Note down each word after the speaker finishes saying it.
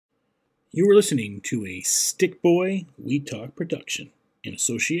You are listening to a Stick Boy We Talk production in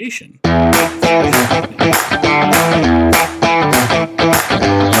association.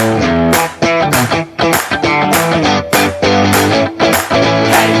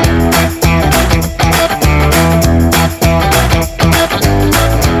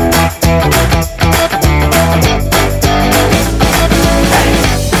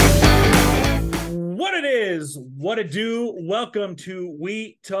 What it do? Welcome to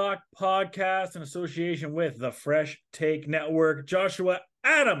We Talk Podcast in association with the Fresh Take Network. Joshua,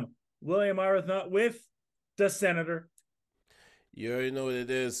 Adam, William Arbuthnot with the Senator. You already know what it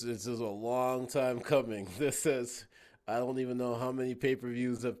is. This is a long time coming. This is, I don't even know how many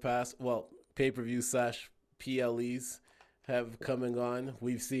pay-per-views have passed. Well, pay-per-view / PLEs have come and gone.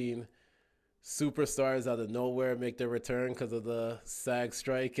 We've seen superstars out of nowhere make their return because of the SAG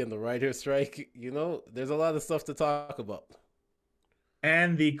strike and the writer strike. You know, there's a lot of stuff to talk about.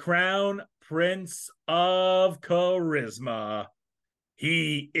 And the Crown Prince of Charisma.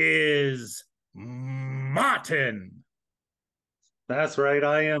 He is Martin. That's right.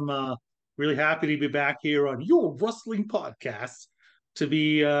 I am really happy to be back here on your wrestling podcast to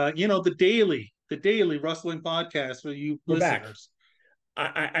be, the daily wrestling podcast for you We're listeners.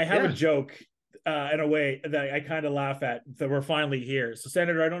 Back. I have a joke in a way that I kind of laugh at that we're finally here. So,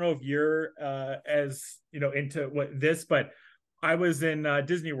 Senator, I don't know if you're as into this, but I was in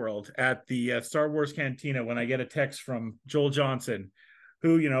Disney World at the Star Wars Cantina when I get a text from Joel Johnson,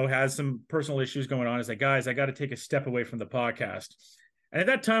 who has some personal issues going on. He's like, guys, I got to take a step away from the podcast. And at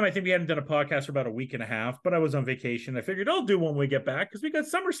that time, I think we hadn't done a podcast for about a week and a half, but I was on vacation. I figured I'll do one when we get back because we got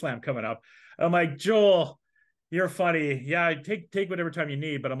SummerSlam coming up. I'm like, Joel, you're funny. Yeah, take whatever time you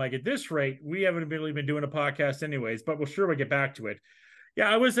need. But I'm like, at this rate, we haven't really been doing a podcast anyways, but we'll get back to it. Yeah,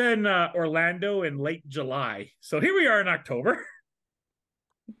 I was in Orlando in late July. So here we are in October.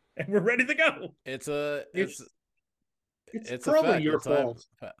 And we're ready to go. It's probably your fault.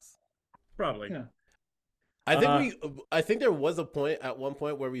 Probably. Yeah. I think there was at one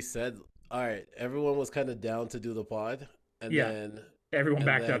point where we said, all right, everyone was kind of down to do the pod. And then everyone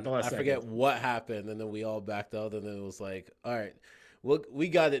backed out the last second. I forget what happened, and then we all backed out, and then it was like, all right, we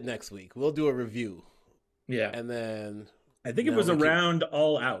got it next week. We'll do a review. Yeah. And then I think it was around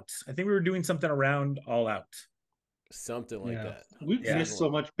All Out. I think we were doing something around All Out. Something like that. We've missed so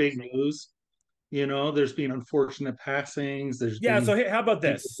much big news. There's been unfortunate passings. So hey, how about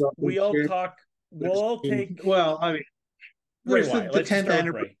this? We'll all take. Well, I mean, there's the 10th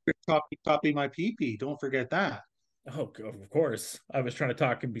anniversary topping my pee-pee. Don't forget that. Oh, of course. I was trying to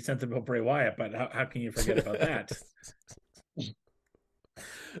talk and be sensitive about Bray Wyatt, but how can you forget about that?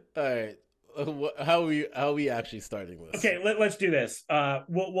 All right. How are we actually starting this? Okay, let's do this.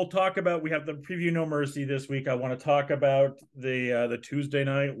 We'll talk about. We have the preview No Mercy this week. I want to talk about the Tuesday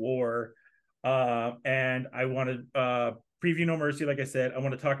Night War, and I want to preview No Mercy. Like I said, I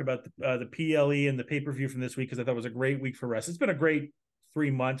want to talk about the PLE and the pay-per-view from this week because I thought it was a great week for wrestling. It's been a great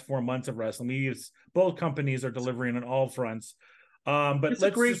 4 months of wrestling. Both companies are delivering on all fronts. But it's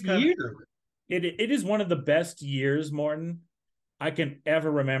a great year. It is one of the best years, Martin, I can ever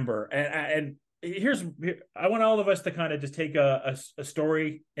remember. And I want all of us to kind of just take a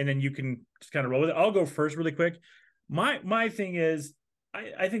story and then you can just kind of roll with it. I'll go first really quick. My thing is,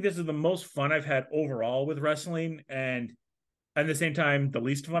 I think this is the most fun I've had overall with wrestling, and at the same time, the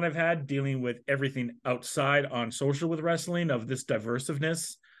least fun I've had dealing with everything outside on social with wrestling, of this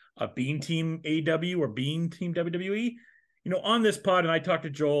diversiveness of being Team AEW or being Team WWE. On this pod, and I talked to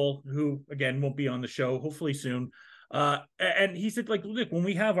Joel, who again won't be on the show, hopefully soon. And he said, look, when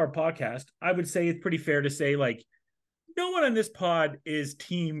we have our podcast, I would say it's pretty fair to say, no one on this pod is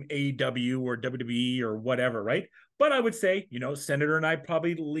Team AEW or WWE or whatever, right? But I would say, Senator and I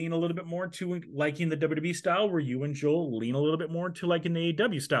probably lean a little bit more to liking the WWE style, where you and Joel lean a little bit more to liking the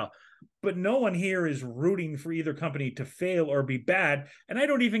AEW style. But no one here is rooting for either company to fail or be bad. And I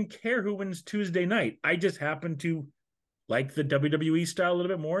don't even care who wins Tuesday night. I just happen to like the WWE style a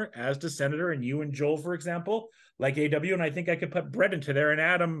little bit more, as does Senator, and you and Joel, for example, like AEW. And I think I could put Brett into there. And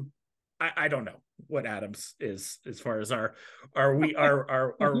Adam, I don't know what Adam's is as far as our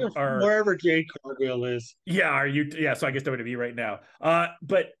wherever Jade Cargill is. Yeah, are you? Yeah, so I guess WWE right now.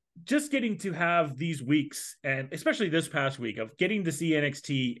 But just getting to have these weeks, and especially this past week, of getting to see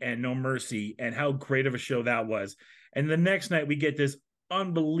NXT and No Mercy and how great of a show that was. And the next night we get this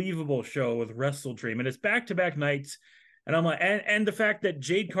unbelievable show with Wrestle Dream, and it's back-to-back nights. And I'm like, and the fact that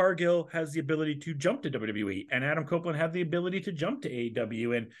Jade Cargill has the ability to jump to WWE and Adam Copeland have the ability to jump to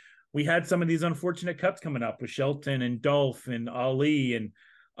AEW. And we had some of these unfortunate cuts coming up with Shelton and Dolph and Ali and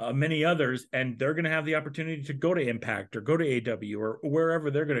many others, and they're going to have the opportunity to go to Impact or go to AEW or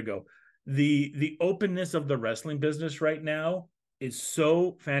wherever they're going to go. the openness of the wrestling business right now is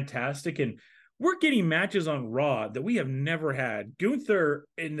so fantastic, and we're getting matches on Raw that we have never had. Gunther,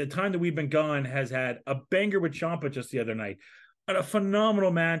 in the time that we've been gone, has had a banger with Ciampa just the other night, and a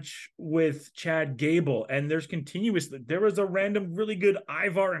phenomenal match with Chad Gable, and there was a random really good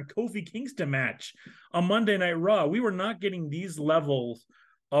Ivar and Kofi Kingston match on Monday Night Raw. We were not getting these levels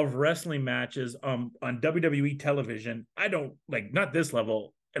of wrestling matches on WWE television. I don't like not this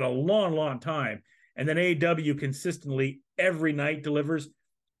level in a long, long time. And then AEW consistently every night delivers.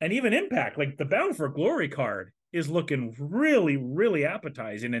 And even Impact, like the Bound for Glory card, is looking really, really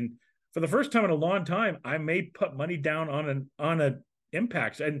appetizing. And for the first time in a long time, I may put money down on a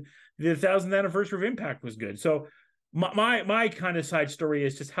Impact. And the 1000th anniversary of Impact was good. So my kind of side story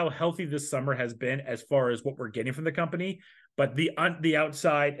is just how healthy this summer has been as far as what we're getting from the company. But the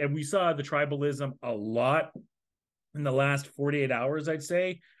outside, and we saw the tribalism a lot in the last 48 hours, I'd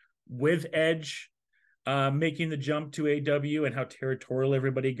say, with Edge making the jump to AW and how territorial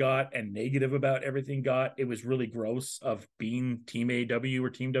everybody got and negative about everything got. It was really gross of being Team AW or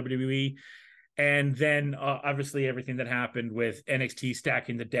Team WWE. And then obviously everything that happened with NXT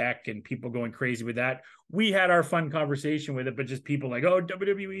stacking the deck and people going crazy with that. We had our fun conversation with it, but just people like, oh,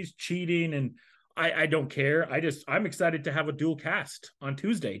 WWE's cheating. And I don't care. I'm excited to have a dual cast on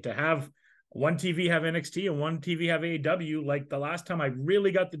Tuesday, to have one TV have NXT and one TV have AEW. Like the last time I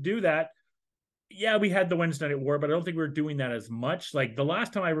really got to do that, yeah, we had the Wednesday Night War, but I don't think we were doing that as much. Like the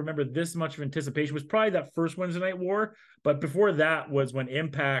last time I remember this much of anticipation was probably that first Wednesday Night War. But before that was when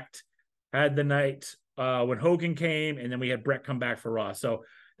Impact had the night when Hogan came, and then we had Brett come back for Raw. So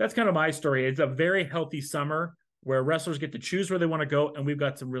that's kind of my story. It's a very healthy summer where wrestlers get to choose where they want to go, and we've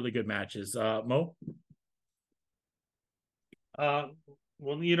got some really good matches. Mo?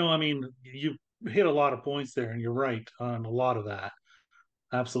 Well, I mean, you hit a lot of points there, and you're right on a lot of that.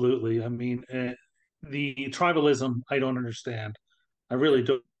 Absolutely. I mean, the tribalism, I don't understand. I really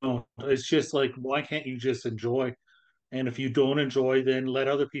don't. It's just like, why can't you just enjoy? And if you don't enjoy, then let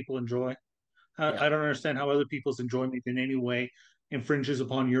other people enjoy. Yeah. I don't understand how other people's enjoyment in any way infringes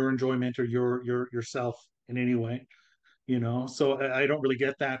upon your enjoyment or your yourself in any way. So I don't really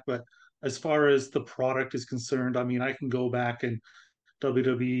get that. But as far as the product is concerned, I mean, I can go back and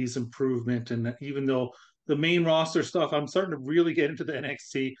WWE's improvement, and even though the main roster stuff, I'm starting to really get into the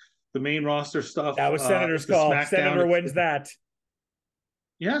NXT, the main roster stuff, That was Senator's the call. SmackDown. Senator wins that.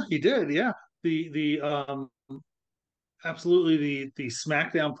 Yeah, he did. Yeah, the absolutely the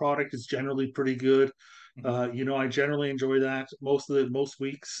SmackDown product is generally pretty good. I generally enjoy that. Most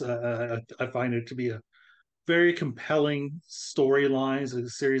weeks, I find it to be a very compelling storylines, a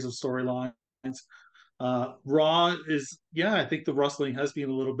series of storylines. Raw is, yeah, I think the wrestling has been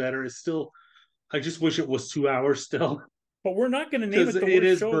a little better. It's still, I just wish it was 2 hours still, But we're not going to name because it the it worst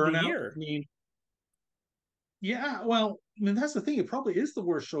is show of the burnout. year. I mean, yeah, well, I mean, that's the thing. It probably is the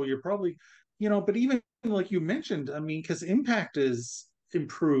worst show. You're probably, but even like you mentioned, I mean, because Impact is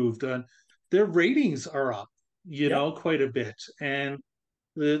improved, their ratings are up, Yep. quite a bit, and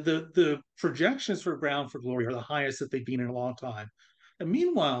the projections for Bound for Glory are the highest that they've been in a long time. And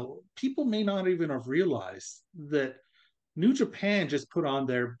meanwhile, people may not even have realized that New Japan just put on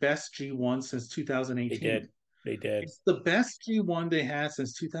their best G1 since They 2018. did. They did. It's the best G1 they had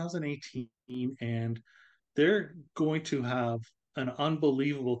since 2018, and they're going to have an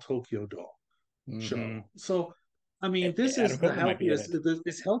unbelievable Tokyo Dome show. Mm-hmm. So, I mean, this Adam is the Copeland might be in healthiest. it.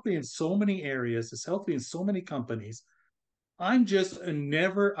 It's healthy in so many areas. It's healthy in so many companies. I'm just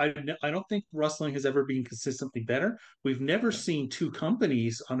never. I don't think wrestling has ever been consistently better. We've never No. seen two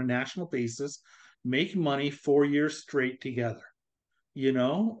companies on a national basis make money 4 years straight together.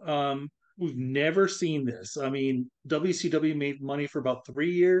 We've never seen this. I mean, WCW made money for about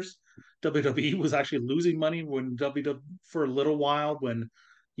 3 years. WWE was actually losing money when WWE for a little while, when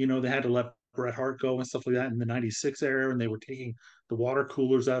they had to let Bret Hart go and stuff like that in the '96 era, and they were taking the water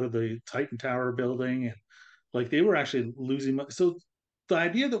coolers out of the Titan Tower building, and like they were actually losing money. So the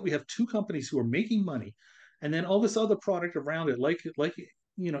idea that we have two companies who are making money, and then all this other product around it, like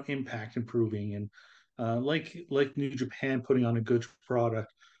Impact improving, and like New Japan putting on a good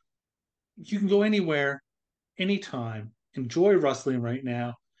product. You can go anywhere, anytime. Enjoy wrestling right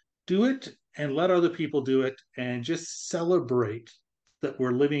now. Do it and let other people do it, and just celebrate that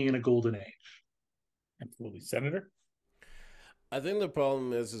we're living in a golden age. Absolutely. Senator? I think the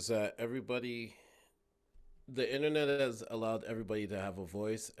problem is that the internet has allowed everybody to have a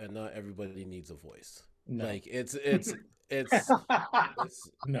voice, and not everybody needs a voice. No. Like it's the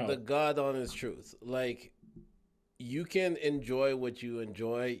No. God honest truth. Like you can enjoy what you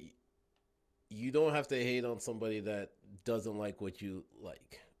enjoy. You don't have to hate on somebody that doesn't like what you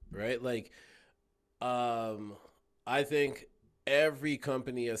like. right? Like, I think every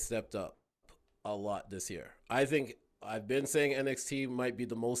company has stepped up a lot this year. I think I've been saying NXT might be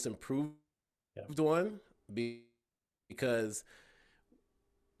the most improved Yeah. one because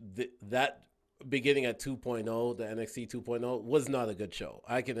that beginning at 2.0, the NXT 2.0 was not a good show.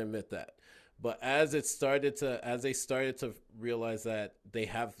 I can admit that. But as they started to realize that they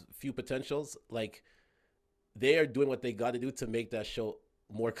have few potentials, like they are doing what they got to do to make that show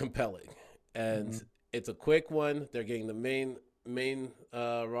more compelling. And it's a quick one. They're getting the main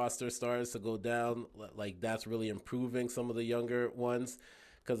roster stars to go down. Like that's really improving some of the younger ones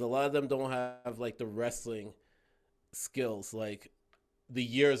because a lot of them don't have like the wrestling skills, like the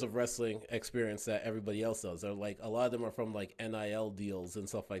years of wrestling experience that everybody else does. They're like a lot of them are from like NIL deals and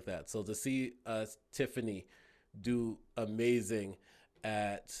stuff like that. So to see Tiffany do amazing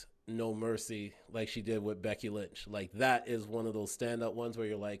at No Mercy like she did with Becky Lynch, like that is one of those standout ones where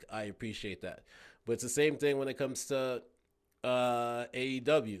you're like, I appreciate that. But it's the same thing when it comes to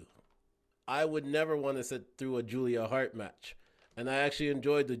AEW. I would never want to sit through a Julia Hart match, and I actually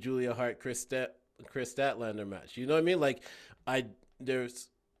enjoyed the Julia Hart Chris Statlander match. You know what I mean? Like, there's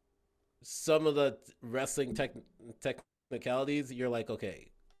some of the wrestling technicalities. You're like,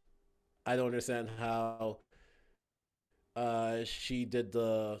 okay, I don't understand how she did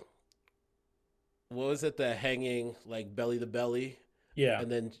the what was it, the hanging like belly to belly, Yeah.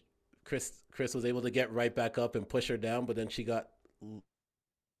 and then Chris was able to get right back up and push her down, but then she got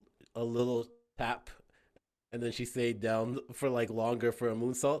a little tap and then she stayed down for like longer for a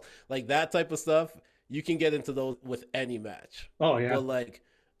moonsault. Like that type of stuff, you can get into those with any match. Oh yeah, But like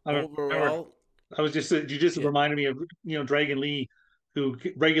I remember. overall, I was just you just yeah, reminded me of Dragon Lee, who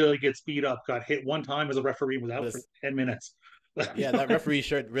regularly gets beat up, got hit one time as a referee, and was out for this 10 minutes. yeah, that referee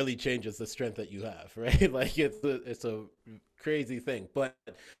shirt really changes the strength that you have, right? Like it's a crazy thing. But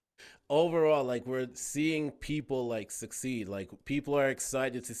overall, like we're seeing people like succeed. Like people are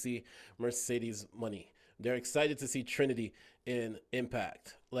excited to see Mercedes money. They're excited to see Trinity in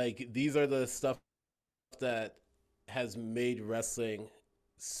Impact. Like these are the stuff that has made wrestling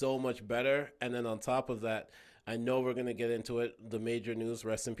so much better. And then on top of that, I know we're gonna get into it. The major news,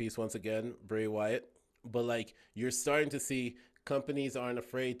 rest in peace once again, Bray Wyatt. But like you're starting to see companies aren't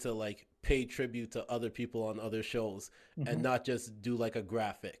afraid to like pay tribute to other people on other shows and not just do like a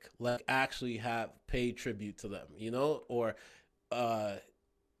graphic, like actually have pay tribute to them, or uh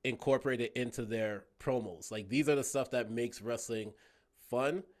incorporate it into their promos. Like these are the stuff that makes wrestling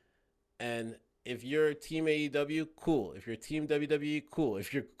fun. And if you're team AEW, cool. If you're team WWE, cool.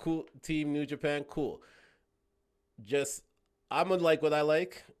 If you're cool team New Japan, cool. Just I'm gonna like what I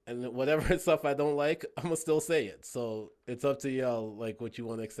like, and whatever stuff I don't like, I'm gonna still say it. So it's up to y'all, like what you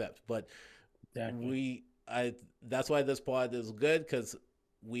want to accept. But Exactly. that's why this pod is good because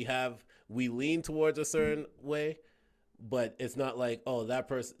we lean towards a certain way, but it's not like, oh,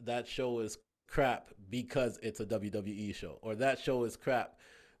 that show is crap because it's a WWE show, or that show is crap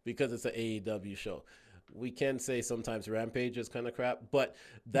because it's an AEW show. We can say sometimes Rampage is kind of crap, but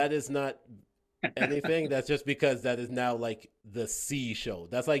that is not anything. That's just because that is now like the C show.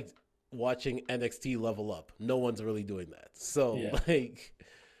 That's like watching NXT level up. No one's really doing that. So Yeah. like,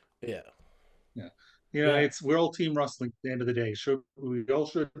 yeah, Yeah, Yeah. it's we're all team wrestling at the end of the day. Should we all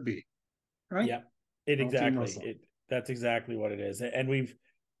should be right? Yeah. It We're all team exactly. wrestling. That's exactly what it is. And we've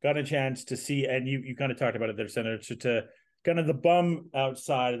got a chance to see, and you kind of talked about it there, Senator, to kind of the bum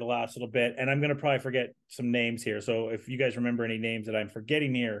outside of the last little bit. And I'm going to probably forget some names here. So if you guys remember any names that I'm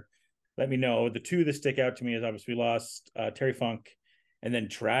forgetting here, let me know. The two that stick out to me is obviously we lost Terry Funk, and then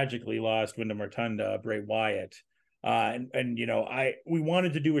tragically lost Wyndham Rotunda, Bray Wyatt. And we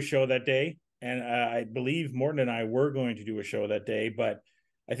wanted to do a show that day, and I believe Morton and I were going to do a show that day, but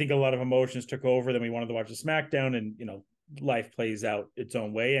I think a lot of emotions took over. Then we wanted to watch the SmackDown, and life plays out its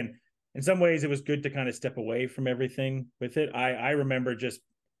own way. And in some ways, it was good to kind of step away from everything with it. I remember just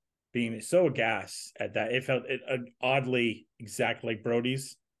being so aghast at that. It felt oddly exactly like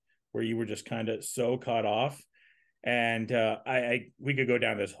Brody's, where you were just kind of so caught off. And we could go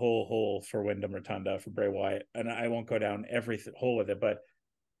down this whole hole for Wyndham Rotunda for Bray Wyatt, and I won't go down every hole with it, but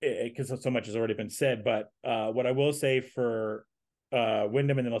because so much has already been said. But what I will say for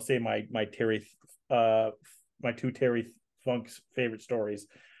Wyndham, and then I'll say my Terry, my two Terry Funk's favorite stories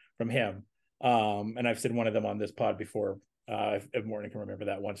from him. And I've said one of them on this pod before. If Morton can remember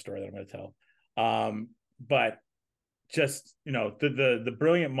that one story that I'm going to tell. But just the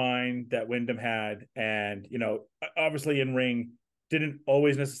brilliant mind that Wyndham had, and obviously in ring didn't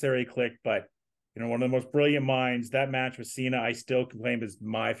always necessarily click, but one of the most brilliant minds. That match with Cena, I still claim is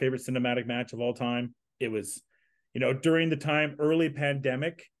my favorite cinematic match of all time. It was, during the time early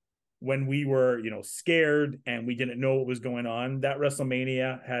pandemic, when we were, scared and we didn't know what was going on. That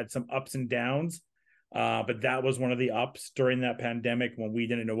WrestleMania had some ups and downs. But that was one of the ups during that pandemic when we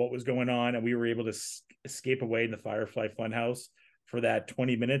didn't know what was going on, and we were able to escape away in the Firefly Funhouse for that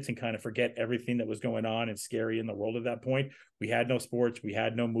 20 minutes and kind of forget everything that was going on and scary in the world at that point. We had no sports, we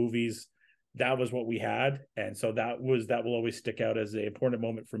had no movies. That was what we had. And so that will always stick out as an important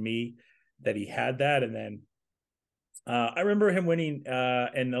moment for me, that he had that. And then I remember him winning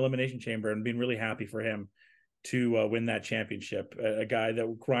an Elimination Chamber and being really happy for him to win that championship. A guy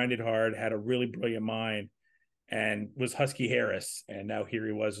that grinded hard, had a really brilliant mind, and was Husky Harris. And now here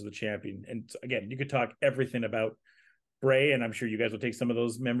he was as the champion. And again, you could talk everything about Bray, and I'm sure you guys will take some of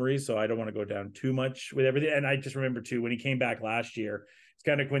those memories. So I don't want to go down too much with everything. And I just remember too, when he came back last year, it's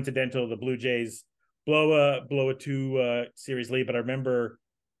kind of coincidental. The Blue Jays blow a 2 series lead, but I remember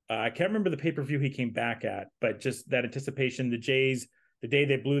I can't remember the pay-per-view he came back at, but just that anticipation. The Jays, the day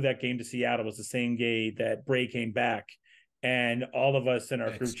they blew that game to Seattle, was the same day that Bray came back, and all of us in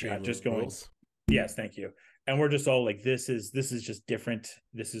our group chat just going, "Yes, thank you." And we're just all like, "This is just different.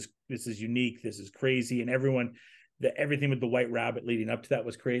 This is unique. This is crazy." And everything with the White Rabbit leading up to that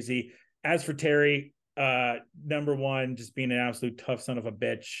was crazy. As for Terry, number one, just being an absolute tough son of a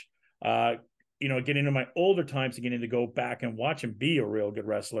bitch. Getting into my older times, getting to go back and watch him be a real good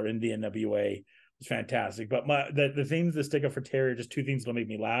wrestler in the NWA was fantastic. But the things that stick up for Terry are just two things that'll make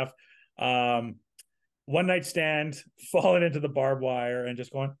me laugh. One night stand, falling into the barbed wire and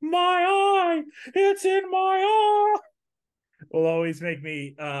just going, "My eye, it's in my eye," will always make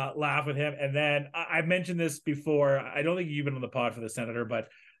me laugh with him. And then I've mentioned this before. I don't think you've been on the pod for the Senator, but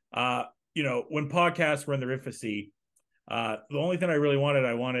when podcasts were in their infancy, the only thing I really wanted,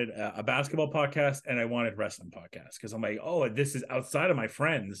 I wanted a basketball podcast and I wanted wrestling podcast, because I'm like, oh, this is outside of my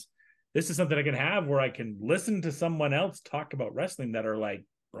friends. This is something I can have where I can listen to someone else talk about wrestling that are like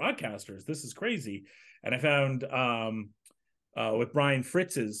broadcasters. This is crazy. And I found with Brian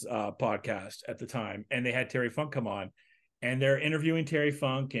Fritz's podcast at the time, and they had Terry Funk come on, and they're interviewing Terry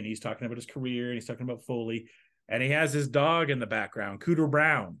Funk, and he's talking about his career, and he's talking about Foley, and he has his dog in the background, Cooter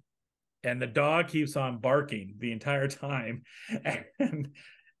Brown. And the dog keeps on barking the entire time. And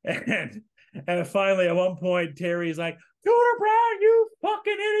finally, at one point, Terry's like, "Cooter Brown, you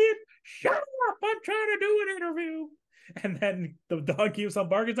fucking idiot, shut up, I'm trying to do an interview." And then the dog keeps on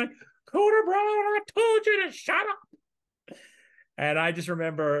barking. It's like, "Cooter Brown, I told you to shut up." And I just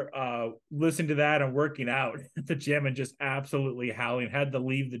remember listening to that and working out at the gym and just absolutely howling. Had to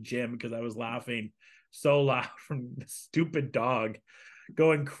leave the gym because I was laughing so loud from the stupid dog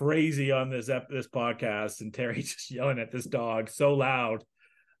going crazy on this podcast, and Terry just yelling at this dog so loud.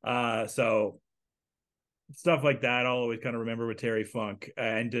 So stuff like that I'll always kind of remember with Terry Funk,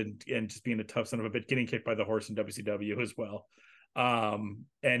 and just being a tough son of a bitch, getting kicked by the horse in WCW as well. And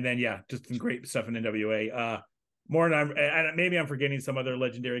then just some great stuff in NWA. More than maybe I'm forgetting some other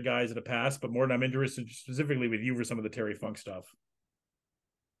legendary guys of the past, but more than I'm interested specifically with you for some of the Terry Funk stuff.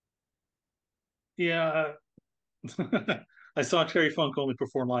 Yeah. I saw Terry Funk only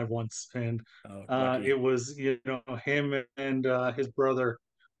perform live once, and it was him and his brother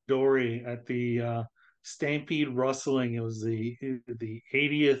Dory at the Stampede Wrestling. It was the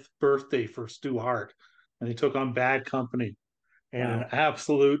 80th birthday for Stu Hart, and they took on Bad Company, and an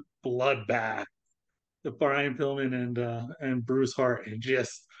absolute bloodbath. Brian Pillman and Bruce Hart, and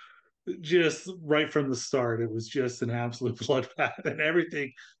just right from the start, it was just an absolute bloodbath and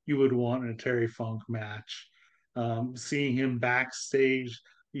everything you would want in a Terry Funk match. Seeing him backstage,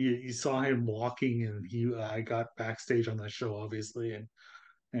 you saw him walking, and I got backstage on that show, obviously,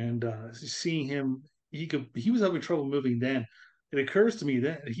 and seeing him, he was having trouble moving then. It occurs to me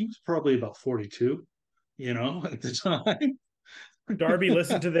that he was probably about 42, at the time. Darby,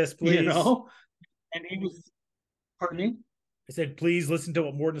 listen to this, please. And he was, pardon me? I said, please listen to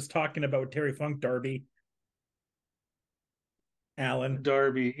what Morton's talking about Terry Funk, Darby. Alan.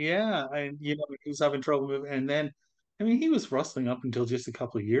 Darby, yeah. And, he was having trouble moving. And then, he was wrestling up until just a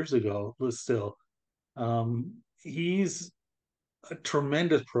couple of years ago, but still. He's a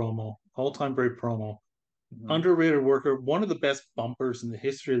tremendous promo, all-time great promo. Mm-hmm. Underrated worker, one of the best bumpers in the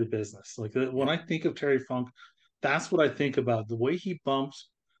history of the business. Like when I think of Terry Funk, that's what I think about. The way he bumps.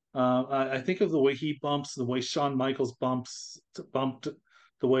 I think of the way he bumps, the way Shawn Michaels bumped, the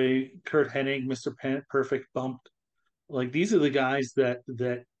way Kurt Hennig, Mr. Perfect bumped. Like these are the guys that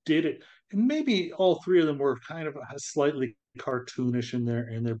did it, and maybe all three of them were kind of slightly cartoonish in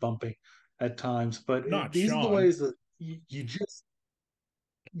their bumping at times. But these Shawn. Are the ways that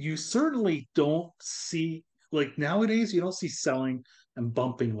you certainly don't see, like nowadays you don't see selling and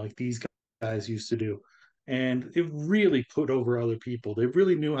bumping like these guys used to do. and it really put over other people. They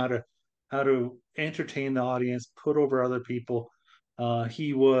really knew how to entertain the audience, put over other people.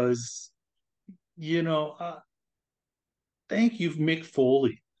 He was, you know, thank you, Mick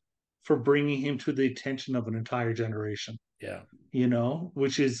Foley, for bringing him to the attention of an entire generation. Yeah.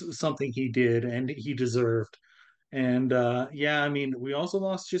 Which is something he did and he deserved. And yeah, I mean, we also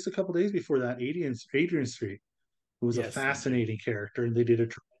lost just a couple days before that Adrian Street, who was a Yes. fascinating character, and they did a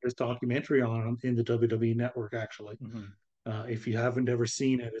tremendous documentary on him in the WWE Network. Actually, if you haven't ever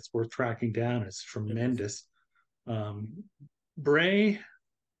seen it, it's worth tracking down. It's tremendous. Bray,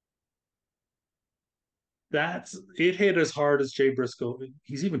 that's it hit as hard as Jay Briscoe.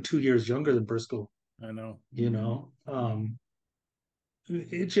 He's even 2 years younger than Briscoe. I know.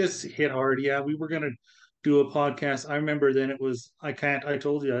 It just hit hard. Yeah, we were gonna do a podcast. I remember then it was I can't. I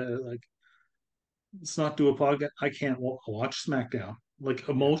told you like let's not do a podcast. I can't watch SmackDown. Like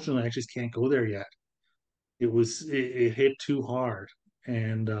emotionally, I just can't go there yet. It hit too hard,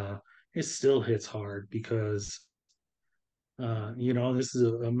 and it still hits hard because this is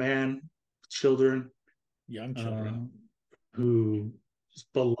a man, children, Young children, who is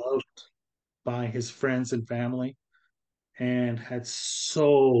beloved by his friends and family, and had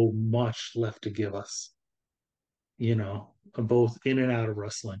so much left to give us. Both in and out of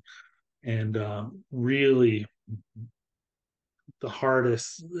wrestling, and really the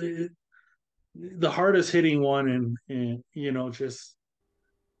hardest the hardest hitting one, and just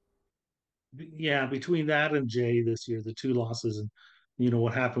yeah, between that and Jay this year, the two losses, and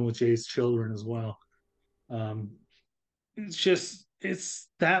what happened with Jay's children as well. um it's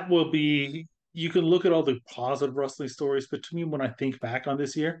that will be, you can look at all the positive wrestling stories, but to me, when I think back on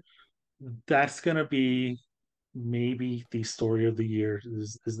this year, that's gonna be maybe the story of the year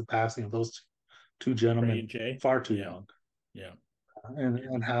is the passing of those two Ray gentlemen, and Jay. far too young,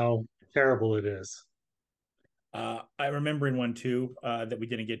 and how terrible it is. I remember in one too that we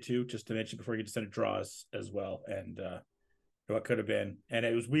didn't get to, just to mention before we get to set of draws as well, and what could have been. And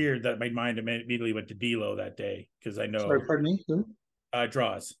it was weird that my mind immediately went to D'Lo that day because I know. Sorry, pardon me.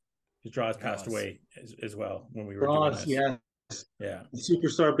 Draws. His Draws passed away as well when we were doing Draws, this. yeah. Yeah.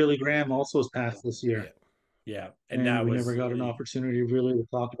 Superstar Billy Graham also has passed this year. Yeah. And that we never got an opportunity really to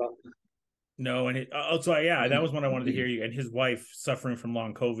talk about it. No, and also that was one I wanted to hear you. And his wife suffering from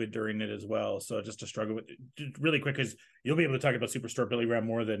long COVID during it as well. So just to struggle with it really quick, because you'll be able to talk about Superstar Billy Graham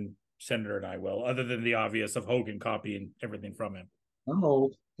more than Senator and I will, other than the obvious of Hogan copying everything from him. I'm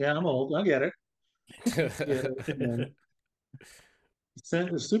old. Yeah, I'm old. I get it.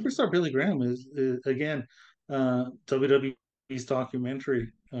 Superstar Billy Graham is again, WWE's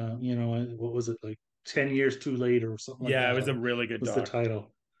documentary. What was it, like 10 years too late or something like that? Yeah, it was a really good was the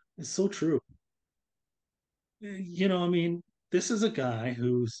title. It's so true. I mean, this is a guy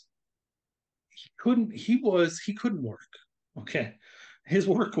who's he couldn't work. Okay. His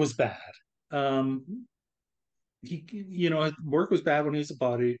work was bad. His work was bad when he was a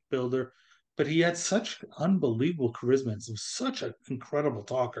bodybuilder, but he had such unbelievable charisma and such an incredible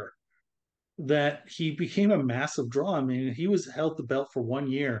talker that he became a massive draw. I mean, he was held the belt for 1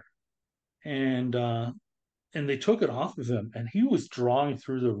 year, and they took it off of him, and he was drawing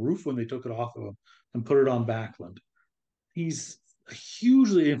through the roof when they took it off of him and put it on Backlund. He's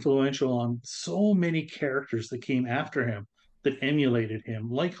hugely influential on so many characters that came after him that emulated him,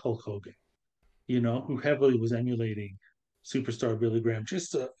 like Hulk Hogan, who heavily was emulating Superstar Billy Graham.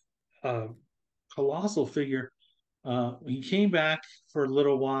 Just a colossal figure. He came back for a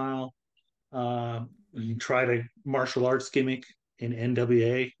little while. He tried a martial arts gimmick in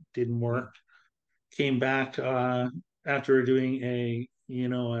NWA, didn't work. Came back after doing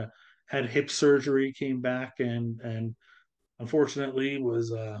had hip surgery. Came back and unfortunately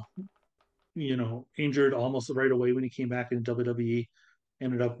was injured almost right away when he came back in WWE.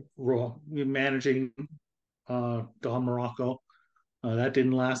 Ended up managing Don Morocco. That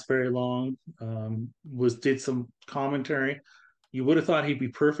didn't last very long. Did some commentary. You would have thought he'd be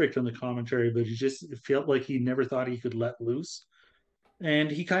perfect on the commentary, but it felt like he never thought he could let loose.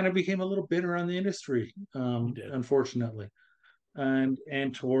 And he kind of became a little bitter on the industry, unfortunately, and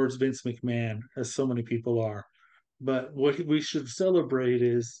towards Vince McMahon, as so many people are. But what we should celebrate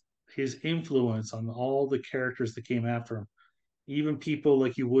is his influence on all the characters that came after him. Even people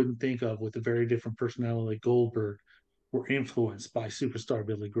like you wouldn't think of with a very different personality, like Goldberg, were influenced by Superstar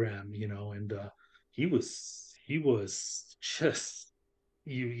Billy Graham, and he was just,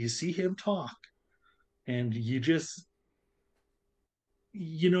 you see him talk, and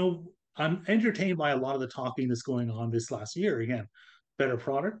I'm entertained by a lot of the talking that's going on this last year. Again, better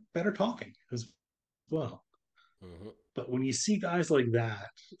product, better talking as well. Hmm. But when you see guys like that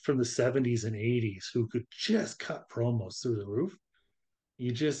from the 70s and 80s who could just cut promos through the roof,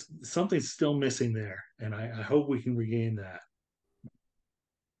 you just something's still missing there. And I hope we can regain that.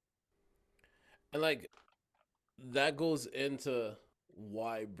 And like that goes into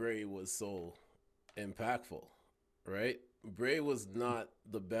why Bray was so impactful, right? Bray was not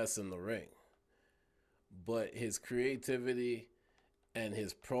the best in the ring, but his creativity and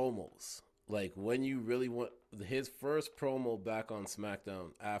his promos, like when you really want his first promo back on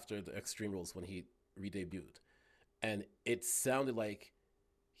SmackDown after the Extreme Rules when he re-debuted, and it sounded like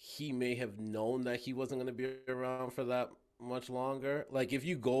he may have known that he wasn't going to be around for that much longer. Like if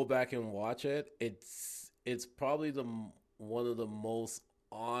you go back and watch it, it's probably the one of the most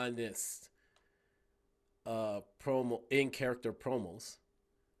honest promo in character promos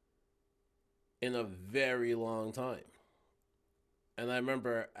in a very long time. And I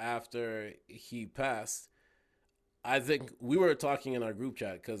remember after he passed, I think we were talking in our group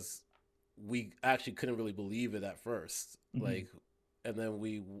chat because we actually couldn't really believe it at first. Mhm. Like, and then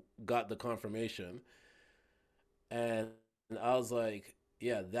we got the confirmation, and I was like,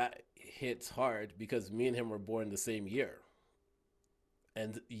 yeah, that hits hard because me and him were born the same year.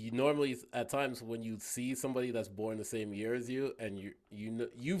 And you normally at times when you see somebody that's born the same year as you, and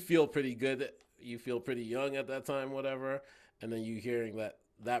you feel pretty good, you feel pretty young at that time, whatever, and then you hearing that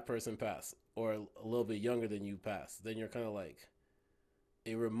that person passed or a little bit younger than you passed, then you're kind of like,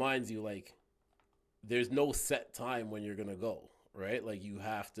 it reminds you like there's no set time when you're gonna go, right? Like you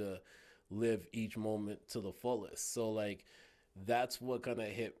have to live each moment to the fullest. So like that's what kind of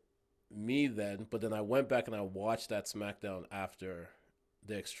hit me then. But then I went back and I watched that SmackDown after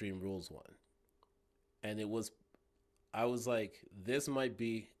the Extreme Rules one, and it was I was like, this might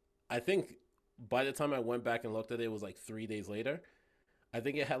be. I think by the time I went back and looked at it, it was like 3 days later. I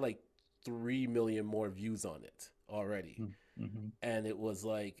think it had like 3 million more views on it already, Mm-hmm. and it was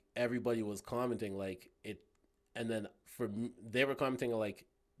like everybody was commenting like it, and then they were commenting like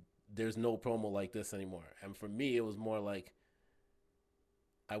there's no promo like this anymore, and for me it was more like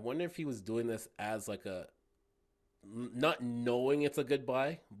I wonder if he was doing this as like a not knowing it's a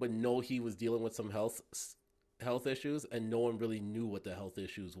goodbye, but know he was dealing with some health issues, and no one really knew what the health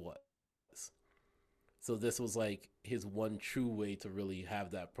issues was. So this was like his one true way to really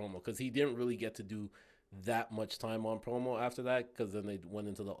have that promo because he didn't really get to do that much time on promo after that because then they went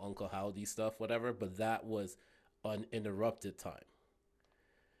into the Uncle Howdy stuff, whatever. But that was uninterrupted time.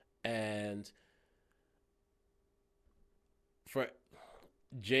 And for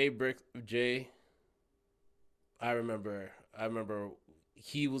Jay, I remember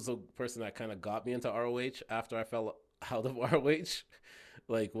he was a person that kind of got me into ROH after I fell out of ROH.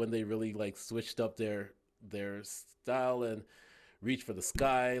 Like when they really like switched up their style and reach for the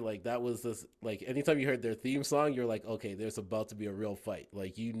sky. Like that was this like anytime you heard their theme song, you're like, okay, there's about to be a real fight.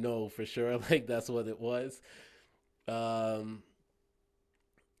 Like you know for sure, like that's what it was. Um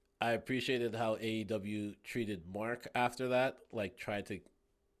I appreciated how AEW treated Mark after that, like tried to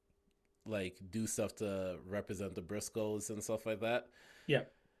like do stuff to represent the Briscoes and stuff like that. Yeah.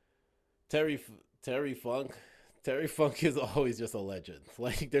 Terry Terry Funk Terry Funk is always just a legend.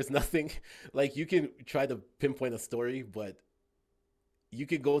 Like there's nothing like you can try to pinpoint a story, but you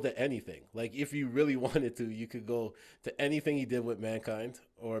could go to anything. Like if you really wanted to, you could go to anything he did with Mankind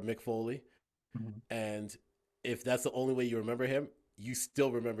or Mick Foley, Mhm. and if that's the only way you remember him, you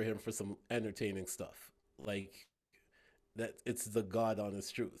still remember him for some entertaining stuff. Like that, it's the God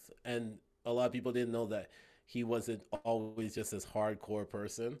honest truth. And a lot of people didn't know that he wasn't always just this hardcore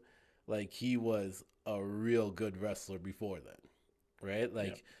person. Like he was a real good wrestler before then, right? Yeah.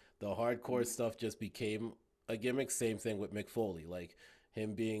 Like the hardcore stuff just became a gimmick. Same thing with Mick Foley. Like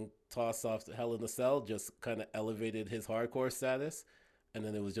him being tossed off to Hell in a Cell just kind of elevated his hardcore status. And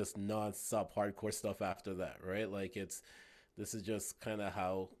then it was just non-stop hardcore stuff after that, right? Like this is just kind of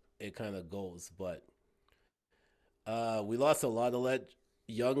how it kind of goes. But we lost a lot of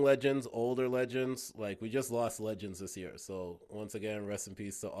young legends, older legends. Like we just lost legends this year. So once again, rest in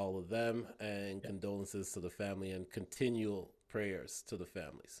peace to all of them, and Yeah. condolences to the family, and continual prayers to the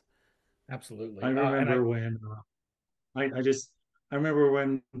families. I Absolutely. And I remember when I just I remember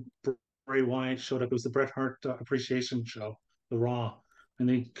when Bray Wyatt showed up. It was the Bret Hart appreciation show, the Raw, and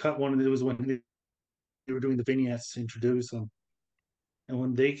they cut one. It was when they were doing the vignettes to introduce him. And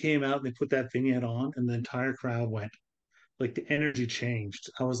when they came out and they put that vignette on, and the entire crowd went, like the energy changed.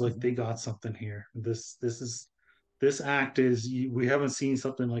 I was like, they Mhm. got something here. This act is we haven't seen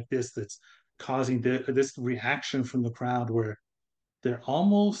something like this that's causing this reaction from the crowd where they're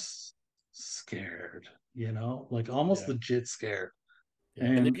almost scared, like almost Yeah. legit scared. Yeah,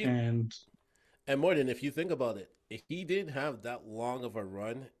 and And And more than, if you think about it, he didn't have that long of a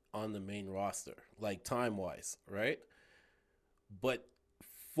run on the main roster, like time wise, right? But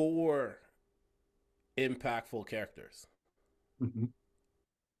four impactful characters, Mm-hmm.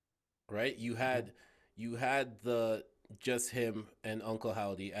 right? You had the just him and Uncle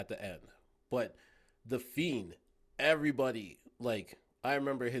Howdy at the end, but the Fiend, everybody, like, I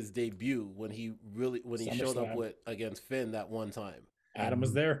remember his debut when he showed up SummerSlam. with against Finn that one time. Adam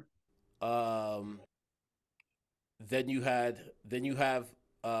was there. Um, then you have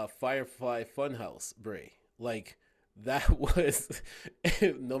Firefly Funhouse Bray. Like, that was,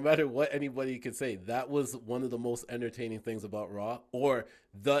 no matter what anybody could say, that was one of the most entertaining things about Raw, or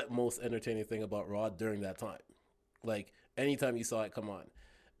the most entertaining thing about Raw during that time. Like, anytime you saw it come on,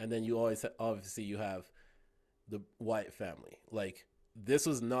 and then you always obviously you have the Wyatt family. Like, this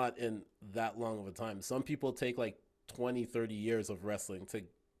was not in that long of a time. Some people take like 20, 30 years of wrestling to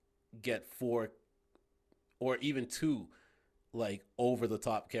get four or even two like over the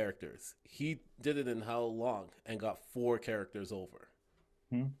top characters. He did it in how long and got four characters over.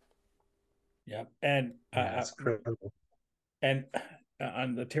 Hmm. Yeah, and Yeah, it's incredible. and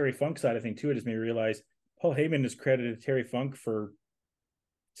on the Terry Funk side of thing too, it just made me realize Paul Heyman is credited Terry Funk for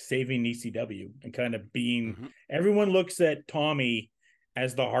saving ECW and kind of being. Mm-hmm. Everyone looks at Tommy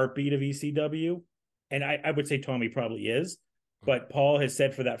as the heartbeat of ECW, and I would say Tommy probably is. But Paul has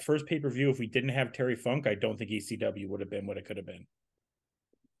said for that first pay-per-view, if we didn't have Terry Funk, I don't think ECW would have been what it could have been.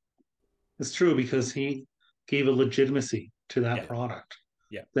 It's true because he gave a legitimacy to that Yeah, product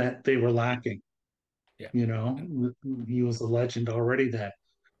yeah, that they were lacking. yeah. You know, he was a legend already. That,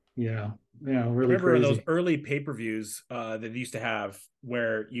 I really remember in those crazy. early pay-per-views that they used to have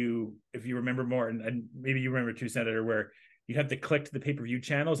where you, if you remember more, and maybe you remember too, Senator, where you had to click to the pay-per-view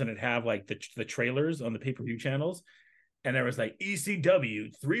channels and it'd have like the trailers on the pay-per-view channels. And there was like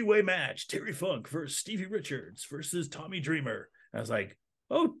ECW three-way match, Terry Funk versus Stevie Richards versus Tommy Dreamer. And I was like,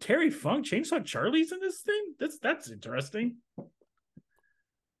 oh, Terry Funk, Chainsaw Charlie's in this thing? That's interesting.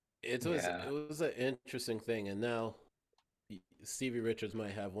 It Yeah. was an interesting thing, and now Stevie Richards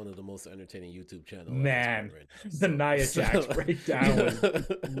might have one of the most entertaining YouTube channel at this point Man, right now. the Nia Jax breakdown was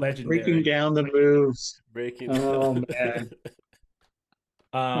Breaking legendary. down the moves. breaking. Oh man.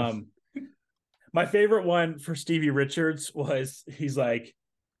 Um, my favorite one for Stevie Richards was he's like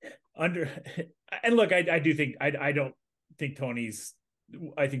under and look, I do think I don't think Tony's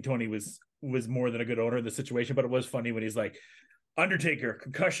I think Tony was more than a good owner of the situation, but it was funny when he's like, Undertaker,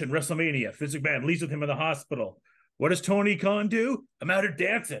 concussion, WrestleMania, Vince McMahon leaves with him in the hospital. What does Tony Khan do? I'm out here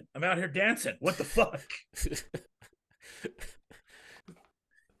dancing. I'm out here dancing. What the fuck?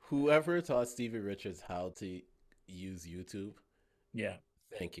 Whoever taught Stevie Richards how to use YouTube, Yeah,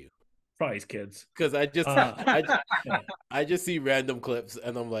 thank you. probably his kids. Because Yeah. I just see random clips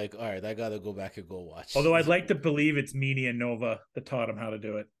and I'm like, all right, I gotta go back and go watch. Although I'd like to believe it's Meanie and Nova that taught him how to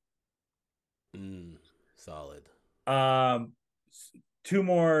do it. Solid. Um, two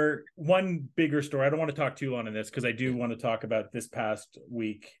more, one bigger story. I don't want to talk too long on this because I do want to talk about this past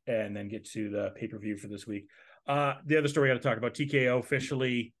week and then get to the pay-per-view for this week. The other story I got to talk about, TKO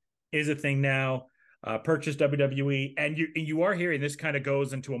officially is a thing now. Purchased WWE, and you are hearing this kind of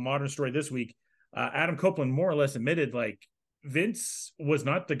goes into a modern story this week. Adam Copeland more or less admitted like Vince was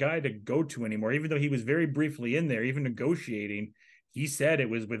not the guy to go to anymore, even though he was very briefly in there, even negotiating. He said it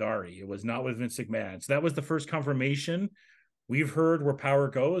was with Ari. It was not with Vince McMahon. So that was the first confirmation we've heard where power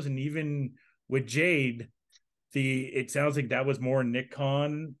goes. And even with Jade, it sounds like that was more Nick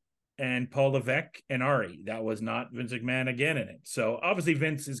Khan and Paul Levesque and Ari. That was not Vince McMahon again in it. So obviously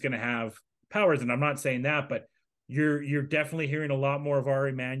Vince is going to have powers, and I'm not saying that, but you're definitely hearing a lot more of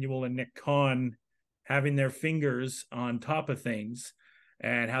Ari Emanuel and Nick Khan having their fingers on top of things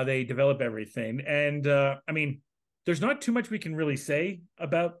and how they develop everything. And I mean, there's not too much we can really say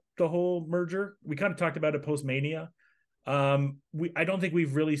about the whole merger. We kind of talked about it post Mania. I don't think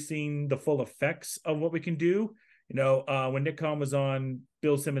we've really seen the full effects of what we can do. When Nick Khan was on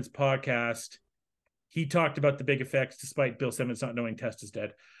Bill Simmons' podcast, he talked about the big effects, despite Bill Simmons not knowing Test is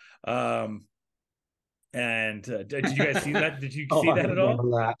dead. And did you guys see that? Did you Oh, see I that at all?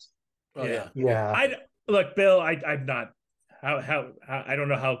 remember that. Oh yeah. Yeah. I look, Bill. I'm not. How I don't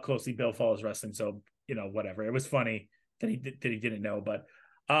know how closely Bill follows wrestling, so whatever. It was funny that he didn't know, but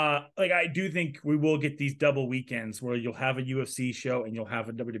like I do think we will get these double weekends where you'll have a UFC show and you'll have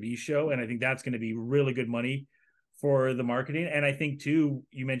a WWE show, and I think that's going to be really good money for the marketing. And I think too,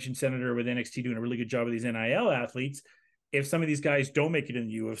 you mentioned Senator with NXT doing a really good job of these NIL athletes. If some of these guys don't make it in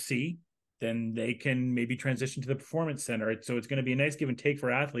the UFC, then they can maybe transition to the Performance Center. So it's going to be a nice give and take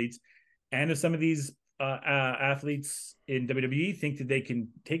for athletes. And if some of these athletes in WWE think that they can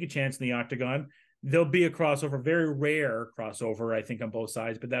take a chance in the octagon, there'll be a crossover, very rare crossover, I think, on both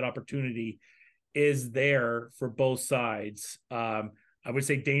sides, but that opportunity is there for both sides. I would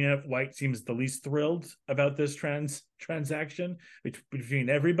say Dana White seems the least thrilled about this transaction between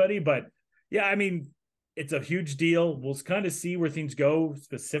everybody, but yeah, I mean, it's a huge deal. We'll kind of see where things go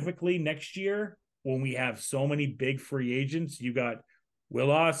specifically next year when we have so many big free agents. You got Will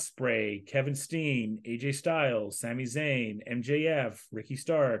Ospreay, Kevin Steen, AJ Styles, Sami Zayn, MJF, Ricky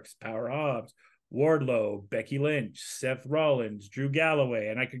Starks, Power Hobbs, Wardlow, Becky Lynch, Seth Rollins, Drew Galloway,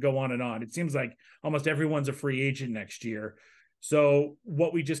 and I could go on and on. It seems like almost everyone's a free agent next year. So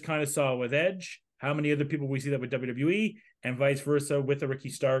what we just kind of saw with Edge, how many other people we see that with WWE, and vice versa with a Ricky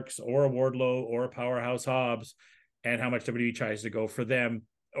Starks or a Wardlow or a Powerhouse Hobbs, and how much WWE tries to go for them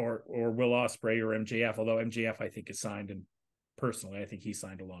or Will Ospreay or MJF, although MJF I think is signed, and personally I think he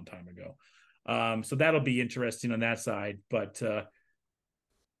signed a long time ago. So that'll be interesting on that side, but the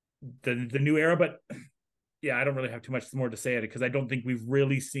new era. But yeah, I don't really have too much more to say at it because I don't think we've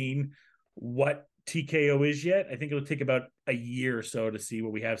really seen what TKO is yet. I think it'll take about a year or so to see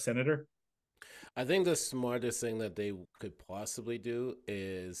what we have, Senator. I think the smartest thing that they could possibly do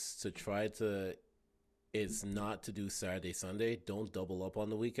is not to do Saturday, Sunday. Don't double up on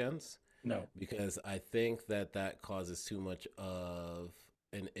the weekends. No, because I think that causes too much of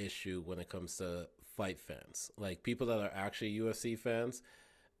an issue when it comes to fight fans. Like people that are actually UFC fans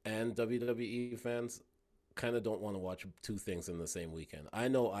and WWE fans kind of don't want to watch two things in the same weekend. I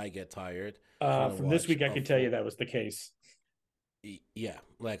know I get tired. From this week, I can tell you that was the case. Yeah,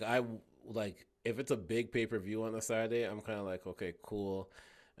 like if it's a big pay-per-view on a Saturday, I'm kind of like, okay, cool.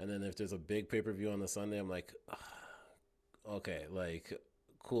 And then if there's a big pay-per-view on a Sunday, I'm like, okay, like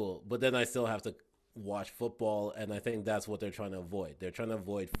cool. But then I still have to watch football, and I think that's what they're trying to avoid. They're trying to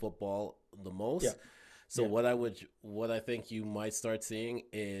avoid football the most. Yeah. So what I think you might start seeing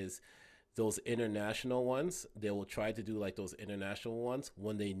is those international ones. They will try to do like those international ones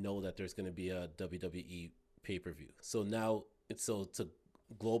when they know that there's going to be a WWE pay-per-view. So now to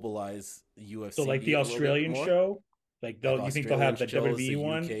globalize UFC. So like the Australian show, like you think they'll have the WWE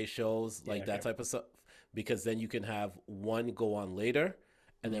one, UK shows, like that type of stuff, because then you can have one go on later,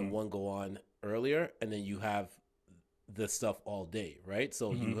 and then one go on earlier, and then you have the stuff all day, right?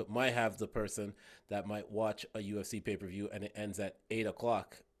 So you might have the person that might watch a UFC pay-per-view and it ends at 8:00.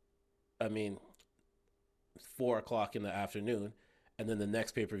 I mean, 4:00 in the afternoon, and then the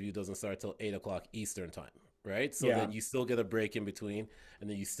next pay-per-view doesn't start till 8:00 Eastern time, right? So then you still get a break in between, and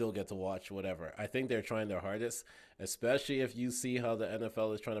then you still get to watch whatever. I think they're trying their hardest, especially if you see how the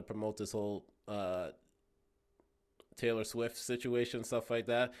NFL is trying to promote this whole Taylor Swift situation, stuff like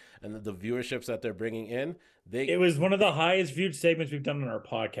that, and the viewerships that they're bringing in. It was one of the highest viewed segments we've done on our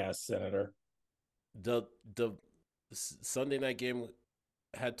podcast, Senator. The Sunday night game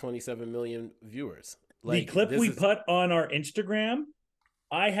had 27 million viewers. Like, the clip we put on our Instagram,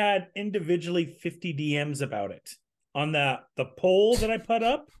 I had individually 50 DMs about it on the poll that I put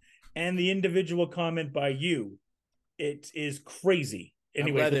up and the individual comment by you. It is crazy.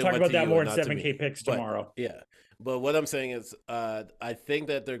 Anyways, we'll talk about that more in 7K picks tomorrow. Yeah. But what I'm saying is, I think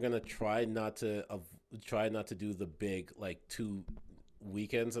that they're gonna try not to do the big like 2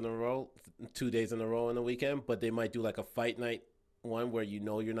 weekends in a row, 2 days in a row in a weekend. But they might do like a fight night one where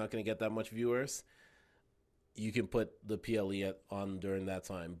you're not gonna get that much viewers. You can put the PLE on during that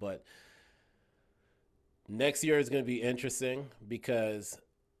time. But next year is gonna be interesting because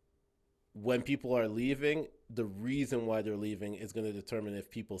when people are leaving, the reason why they're leaving is going to determine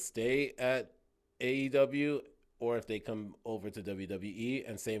if people stay at AEW or if they come over to WWE.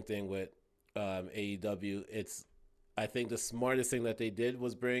 And same thing with AEW. I think the smartest thing that they did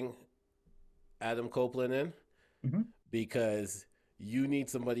was bring Adam Copeland in because you need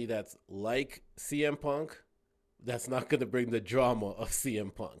somebody that's like CM Punk that's not going to bring the drama of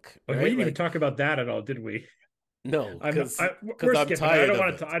CM Punk. Right? We didn't even talk about that at all, did we? No, because I'm tired. I don't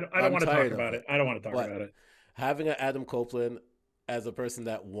want to talk about it. I don't want to talk about it. Having an Adam Copeland as a person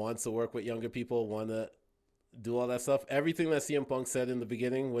that wants to work with younger people, want to do all that stuff, everything that CM Punk said in the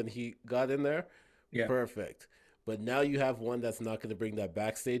beginning when he got in there, perfect. But now you have one that's not going to bring that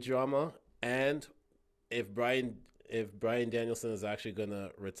backstage drama. And if Brian Danielson is actually going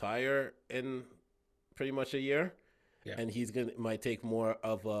to retire in pretty much a year, and he's might take more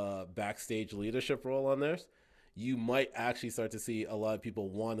of a backstage leadership role on there, you might actually start to see a lot of people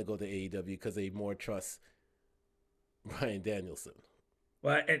want to go to AEW because they more trust Bryan Danielson.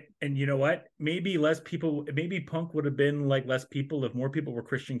 Well, and you know what? Maybe Punk would have been like less people if more people were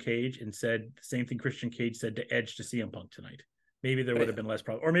Christian Cage and said the same thing Christian Cage said to Edge to CM Punk tonight. Maybe there would have been less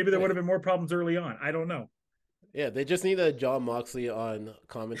problems, or maybe there would have been more problems early on. I don't know. Yeah, they just need a John Moxley on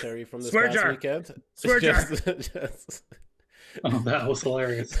commentary from this Swear past jar. weekend. Swear jar. Just Oh, that was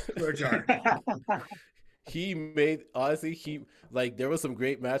hilarious. Swear jar. he made honestly he like there was some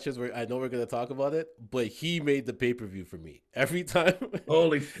great matches where I know we're gonna talk about it, but he made the pay per view for me every time.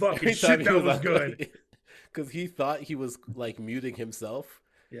 Holy fucking Every time shit, that was on, good. Because he thought he was like muting himself.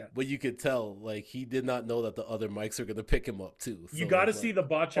 Yeah. But you could tell, like, he did not know that the other mics are gonna pick him up too. You So got to it's see like,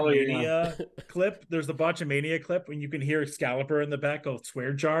 the Botchamania clip. There's the Botchamania clip when you can hear Scalper in the back go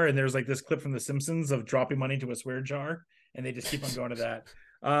swear jar, and there's like this clip from The Simpsons of dropping money into a swear jar, and they just keep on going to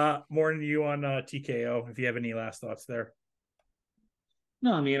that. More than you on TKO, if you have any last thoughts there.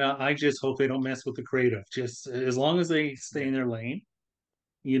 No, I mean, I just hope they don't mess with the creative. Just as long as they stay in their lane,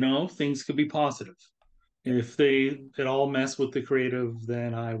 things could be positive. Yeah. If they at all mess with the creative,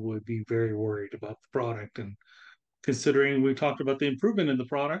 then I would be very worried about the product. And considering we talked about the improvement in the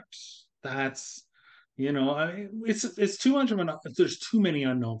product, that's it's too much of an there's too many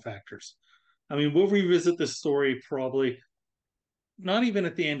unknown factors. I mean, we'll revisit this story probably not even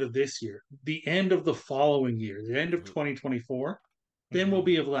at the end of this year, the end of the following year, the end of 2024, then we'll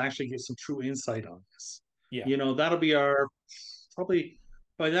be able to actually get some true insight on this. Yeah. That'll be our probably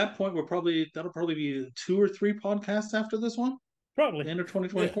by that point that'll probably be 2 or 3 podcasts after this one. Probably. The end of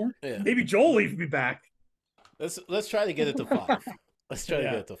 2024. yeah. Maybe Joel will even be back. Let's try to get it to 5. Let's try to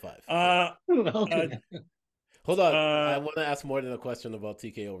get it to 5. Okay. Hold on. I want to ask more than a question about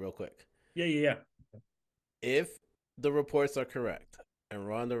TKO real quick. Yeah. If the reports are correct and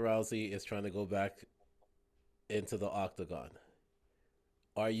Ronda Rousey is trying to go back into the octagon,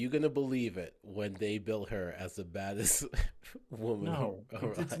 are you going to believe it when they bill her as the baddest woman? No.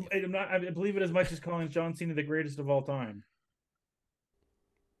 I'm not, I believe it as much as calling John Cena the greatest of all time.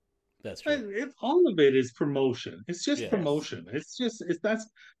 That's true. All of it is promotion. It's just promotion.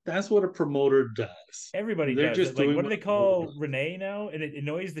 That's what a promoter does. Everybody They're does just it. Like, doing what do they call Renee now? And it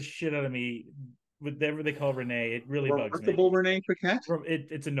annoys the shit out of me. Whatever they call Renee, it really bugs me. Remarkable Renee Paquette.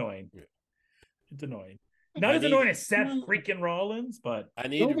 It's annoying. Yeah. It's annoying. Not as annoying as Seth freaking Rollins, but I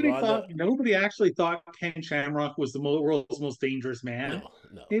need nobody actually thought Ken Shamrock was the world's most dangerous man.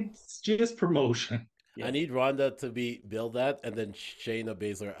 No. It's just promotion. Yeah. I need Ronda to bill that, and then Shayna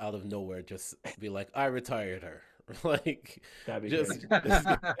Baszler out of nowhere just be like, I retired her. Like, that'd be just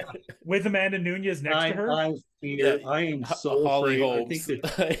with Amanda Nunes next to her. I am so Holly afraid. Holmes.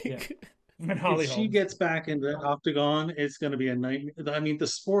 I think that if she gets back in the octagon, it's going to be a nightmare. I mean, the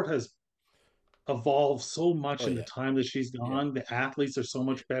sport has evolved so much in the time that she's gone. Yeah. The athletes are so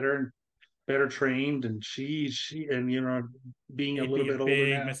much better and better trained, and she being a little bit older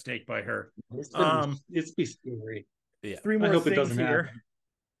now. Big mistake by her. It's be scary. Yeah. 3 more things here.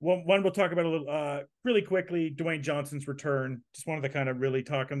 One we'll talk about a little really quickly. Dwayne Johnson's return. Just wanted to kind of really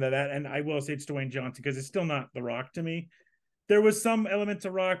talk about that, and I will say it's Dwayne Johnson because it's still not The Rock to me. There was some elements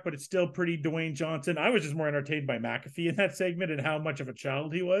of Rock, but it's still pretty Dwayne Johnson. I was just more entertained by McAfee in that segment and how much of a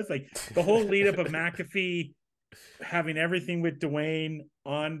child he was. Like the whole lead up of McAfee having everything with Dwayne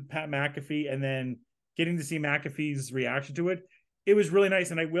on Pat McAfee and then getting to see McAfee's reaction to it. It was really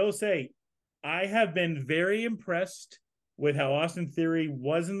nice. And I will say, I have been very impressed with how Austin Theory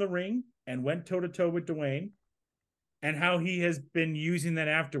was in the ring and went toe-to-toe with Dwayne and how he has been using that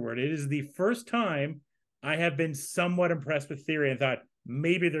afterward. It is the first time I have been somewhat impressed with Theory and thought,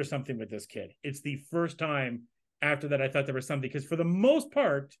 maybe there's something with this kid. It's the first time after that I thought there was something, because for the most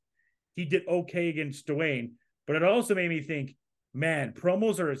part, he did okay against Dwayne, but it also made me think, man,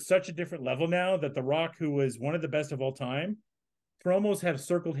 promos are at such a different level now that The Rock, who was one of the best of all time, promos have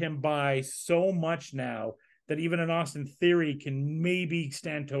circled him by so much now that even an Austin Theory can maybe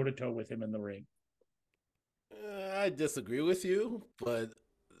stand toe-to-toe with him in the ring. I disagree with you, but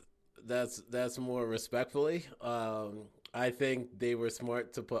that's more respectfully. I think they were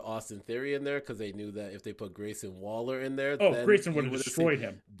smart to put Austin Theory in there because they knew that if they put Grayson Waller in there, Grayson would have destroyed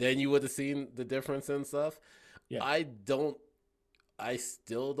him. Then you would have seen the difference and stuff. Yeah. I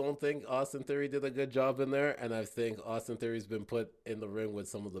still don't think Austin Theory did a good job in there, and I think Austin Theory's been put in the ring with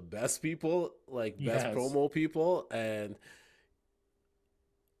some of the best people, like best promo people, and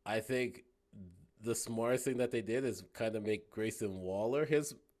I think the smartest thing that they did is kind of make Grayson Waller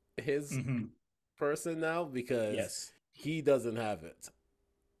his person now, because he doesn't have it.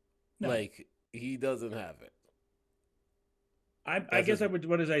 No. Like, he doesn't have it. I guess what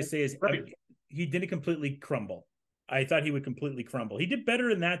did I say is he didn't completely crumble. I thought he would completely crumble. He did better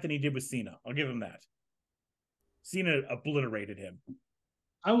in that than he did with Cena. I'll give him that. Cena obliterated him.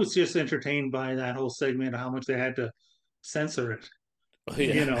 I was just entertained by that whole segment, how much they had to censor it.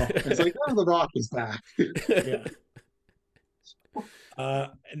 Yeah. It's like, The Rock is back. Yeah.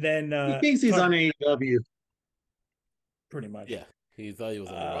 And then he thinks he's on AEW. pretty much. Yeah, he thought he was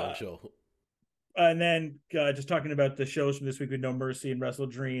on the wrong show. And then just talking about the shows from this week with No Mercy and Wrestle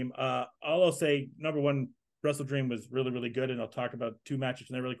Dream. I'll say number one, Wrestle Dream was really, really good, and I'll talk about two matches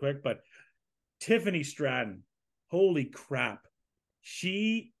from there really quick. But Tiffany Stratton, holy crap,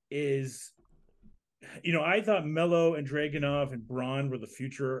 she is. I thought Mello and Dragunov and Braun were the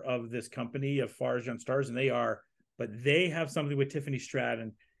future of this company of far as young stars, and they are. But they have something with Tiffany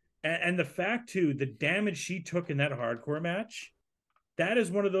Stratton, and the fact too, the damage she took in that hardcore match. That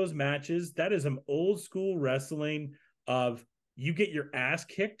is one of those matches. That is some old school wrestling of you get your ass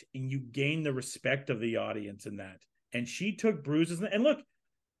kicked and you gain the respect of the audience in that. And she took bruises. And look,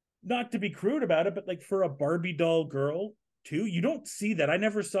 not to be crude about it, but like for a Barbie doll girl too, you don't see that. I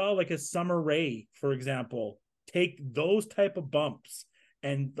never saw like a Summer Rae, for example, take those type of bumps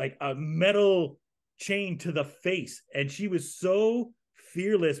and like a metal chain to the face. And she was so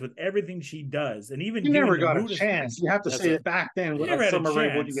fearless with everything she does, and even you doing never the got a rudest, chance. You have to say it back then. you never had a Summer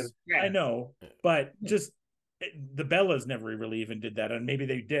Rae wouldn't chance. get a chance. I know, but just the Bellas never really even did that, and maybe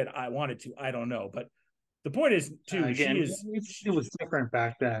they did. I wanted to. I don't know, but the point is, too, Again, she is. it was different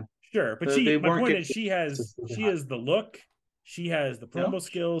back then. Sure, but They my weren't point getting is, she has the look, she has the promo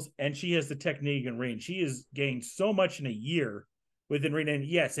skills, and she has the technique and range. She has gained so much in a year within ring, and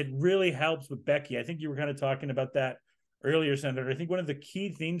yes, it really helps with Becky. I think you were kind of talking about that earlier, Senator. I think one of the key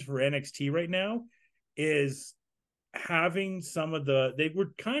things for NXT right now is having some of they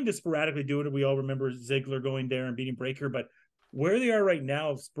were kind of sporadically doing it. We all remember Ziggler going there and beating Breaker, but where they are right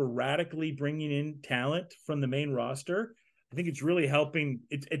now, sporadically bringing in talent from the main roster, I think it's really helping.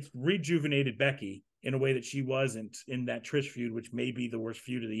 It's rejuvenated Becky in a way that she wasn't in that Trish feud, which may be the worst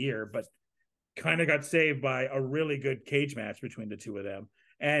feud of the year, but kind of got saved by a really good cage match between the two of them.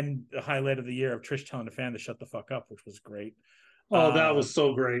 And the highlight of the year of Trish telling the fan to shut the fuck up, which was great. Oh, that was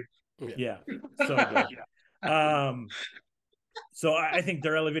so great. Yeah, so good. So I think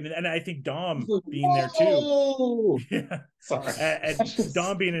they're elevated, and I think Dom being there too. Yeah, sorry. And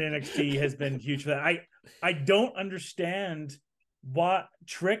Dom being in NXT has been huge for that. I don't understand why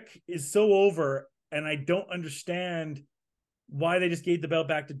Trick is so over, and I don't understand why they just gave the belt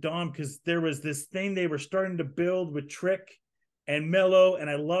back to Dom, because there was this thing they were starting to build with Trick and Mello, and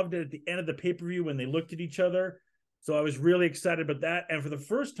I loved it at the end of the pay-per-view when they looked at each other. So I was really excited about that. And for the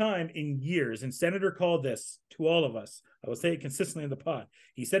first time in years, and Senator called this to all of us, I will say it consistently in the pod.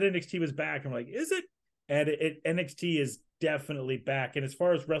 He said NXT was back. I'm like, is it? And NXT is definitely back. And as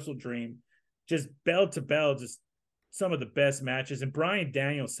far as Wrestle Dream, just bell to bell, just some of the best matches. And Bryan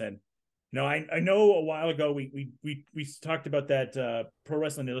Danielson, I know a while ago we talked about that Pro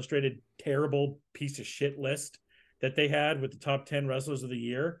Wrestling Illustrated terrible piece of shit list that they had with the top 10 wrestlers of the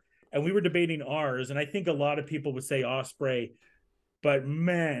year. And we were debating ours, and I think a lot of people would say Ospreay, but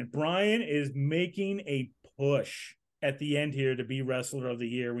man, Bryan is making a push at the end here to be Wrestler of the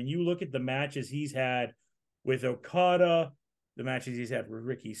Year. When you look at the matches he's had with Okada, the matches he's had with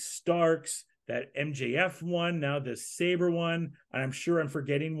Ricky Starks, that MJF one, now the Sabre one, and I'm sure I'm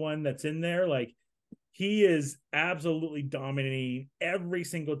forgetting one that's in there. Like, he is absolutely dominating every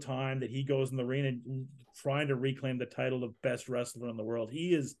single time that he goes in the ring and trying to reclaim the title of best wrestler in the world.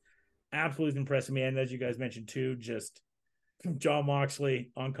 He is absolutely impressing me. And as you guys mentioned too, just John Moxley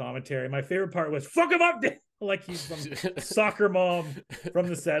on commentary. My favorite part was fuck him up, like he's from Soccer Mom from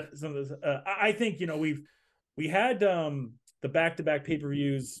the set. I think we had the back-to-back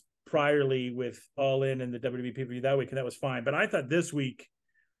pay-per-views priorly with All In and the WWE pay-per-view that week, and that was fine. But I thought this week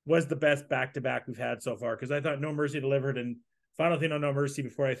was the best back-to-back we've had so far, because I thought No Mercy delivered. And final thing on No Mercy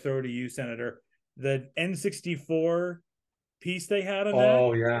before I throw to you, Senator, the N64 piece they had on that.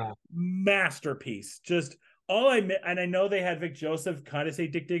 Oh yeah, masterpiece. Just and I know they had Vic Joseph kind of say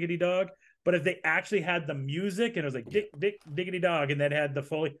Dick Diggity Dog, but if they actually had the music and it was like Dick Diggity Dog and then had the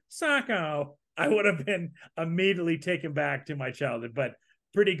Foley Sacco, I would have been immediately taken back to my childhood. But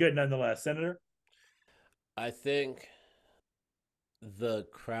pretty good nonetheless. Senator, I think the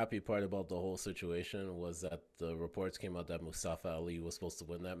crappy part about the whole situation was that the reports came out that Mustafa Ali was supposed to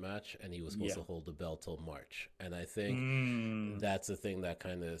win that match, and he was supposed to hold the belt till March. And I think that's the thing that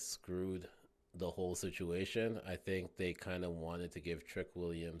kind of screwed the whole situation. I think they kind of wanted to give Trick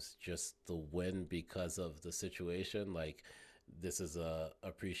Williams just the win because of the situation. Like, this is a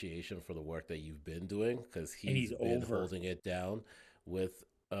appreciation for the work that you've been doing, because he's been holding it down with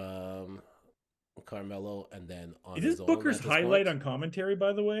Carmelo, and then on is this his Booker's own highlight on commentary,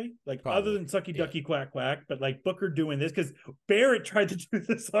 by the way? Like, probably, other than Sucky Ducky Quack Quack, but like Booker doing this, because Barrett tried to do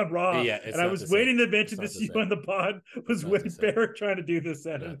this on Raw, and I was waiting to mention this to you on the pod. Was when Barrett trying to do this,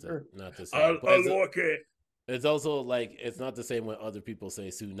 Senator. Not to say. I like it. It's also like it's not the same when other people say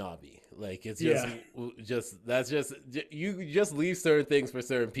tsunami. Like it's just Yeah, that's just you just leave certain things for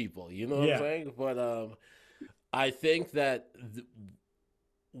certain people. You know what I'm yeah, saying? But I think that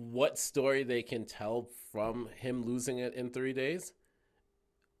what story they can tell from him losing it in 3 days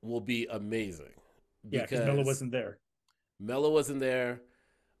will be amazing yeah. Because Miller because wasn't there. Melo wasn't there,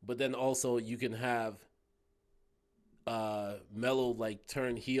 but then also you can have Melo like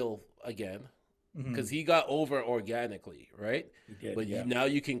turn heel again because Hmm. he got over organically, right? He did. But Yeah, now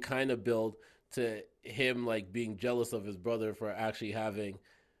you can kind of build to him like being jealous of his brother for actually having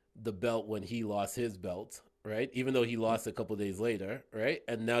the belt when he lost his belt, right? Even though he yeah, lost a couple days later, right?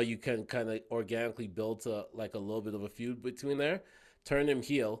 And now you can kind of organically build to like a little bit of a feud between there, turn him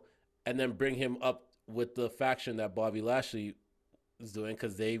heel, and then bring him up with the faction that Bobby Lashley was doing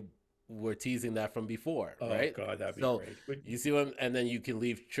because they were teasing that from before, Oh right? God, that'd be So great. you see what, and then you can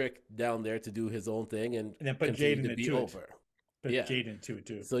leave Trick down there to do his own thing and And then put continue Jaden to be into it. over. Put Yeah. Jaden into it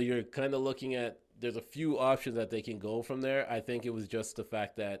too. So you're kind of looking at there's a few options that they can go from there. I think it was just the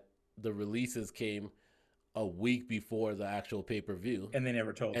fact that the releases came a week before the actual pay per view, And they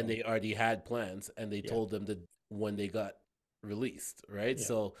never told and them. they already had plans, and they Yeah, told them that when they got released, right? yeah.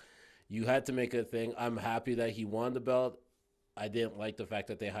 So you had to make a thing. I'm happy that he won the belt. I didn't like the fact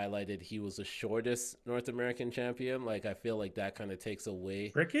that they highlighted he was the shortest North American champion. Like I feel like that kind of takes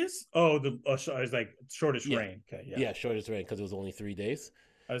away. Rick is? Oh, I was like shortest Yeah, reign. Okay, yeah. yeah, shortest reign because it was only 3 days.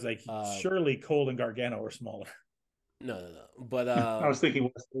 I was like, Uh, surely Cole and Gargano are smaller. no, no, no. But I was thinking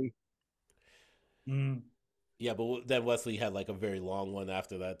Wesley. Mm, yeah, but then Wesley had like a very long one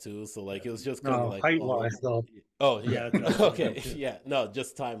after that too. So yeah, like it was just kind of No, like height all wise over. though. Oh yeah. yeah, That's what I was thinking okay, too. yeah, no,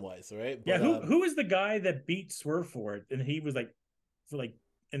 just time wise, right? Yeah, But who was the guy that beat Swerve for it, and he was like, for like,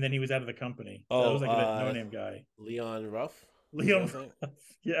 and then he was out of the company. That oh, was like a no name guy, Leon Ruff, is that Leon his name?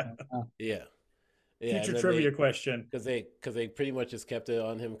 Ruff. Yeah. Yeah, yeah, Future and then trivia question. they pretty much just kept it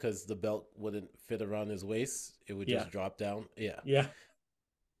on him because the belt wouldn't fit around his waist; it would Yeah, just drop down. Yeah. yeah.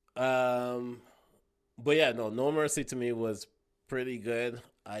 Um, but yeah, no, No Mercy to me was pretty good.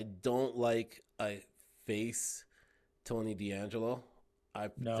 I don't like I face Tony D'Angelo. I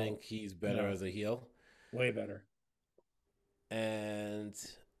No, think he's better no, as a heel. way better. And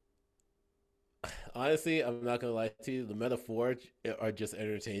honestly, I'm not gonna lie to you, the metaphors are just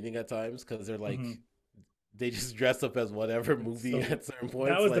entertaining at times because they're like Hmm. they just dress up as whatever It's movie so at certain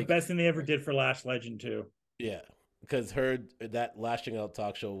that points. was the Like, best thing they ever did for Lash Legend too. yeah, because her that lashing out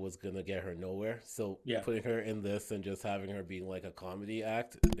talk show was gonna get her nowhere. So Yeah, putting her in this and just having her being like a comedy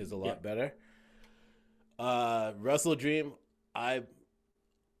act is a yeah. lot better. Wrestle Dream, I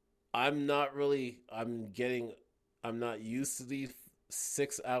I'm not really I'm not used to these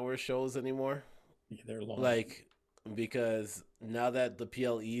 6 hour shows anymore. Yeah, they're long. Like because now that the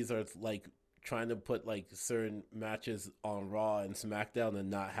PLEs are like trying to put like certain matches on Raw and SmackDown and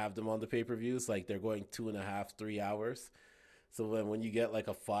not have them on the pay per views, like they're going 2.5, 3 hours. So when you get like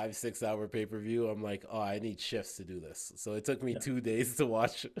a 5, 6 hour pay per view, I'm like, oh, I need shifts to do this. So it took me Yeah, 2 days to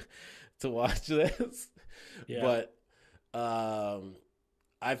watch to watch this, yeah. but um,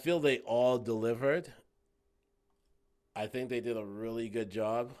 I feel they all delivered. I think they did a really good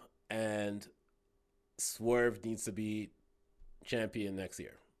job, and Swerve needs to be champion next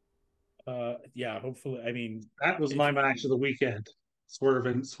year. Yeah. Hopefully, I mean, That was if my match of the weekend. Swerve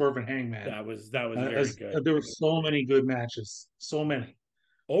and Hangman. that was very As good. there were so many good matches, so many.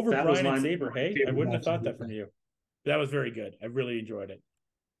 Over That was Brian and my Saber. Hey, I favorite wouldn't have match of thought the that from weekend. you. That was very good. I really enjoyed it.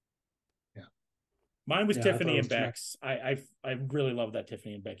 Yeah, Mine was yeah, I thought Tiffany it and was tremendous. Bex. I really love that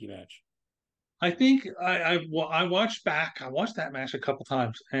Tiffany and Becky match. I think I watched back. I watched that match a couple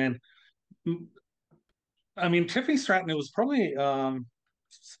times, and mm, I mean Tiffany Stratton. It was probably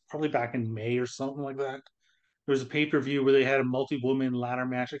back in May or something like that. There was a pay per view where they had a multi woman ladder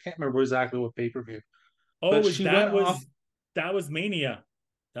match. I can't remember exactly what pay per view, Oh, but was she went that off. was that was Mania.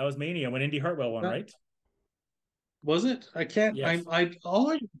 That was Mania when Indy Hartwell won, right? Was it? I can't. Yes. The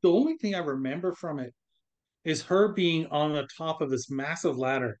only thing I remember from it is her being on the top of this massive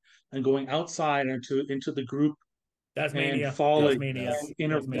ladder and going outside into the group That's and Mania. That's Yeah, falling Mania.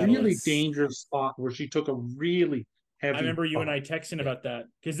 in a That's that Mania. really was dangerous spot where she took a really I heavy remember you and I bump. texting yeah, about that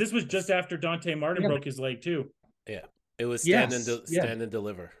because this was just after Dante Martin Yeah. broke his leg too. yeah. It was Yes. Yeah. stand and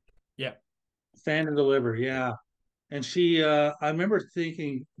deliver. Yeah. Stand and deliver. Yeah, Yeah. And she, I remember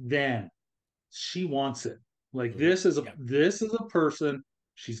thinking then she wants it. Like hmm Yeah. this is a person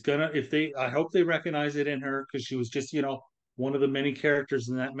she's gonna if they I hope they recognize it in her because she was just one of the many characters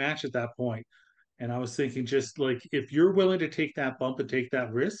in that match at that point. And I was thinking just like if you're willing to take that bump and take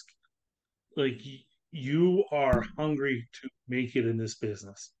that risk, like you are hungry to make it in this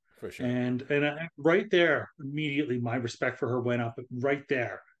business. For sure. And right there, immediately my respect for her went up right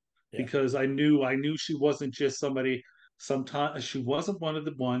there Yeah. because I knew she wasn't just somebody. Sometimes she wasn't one of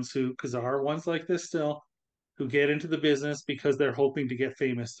the ones who, because there are ones like this still, who get into the business because they're hoping to get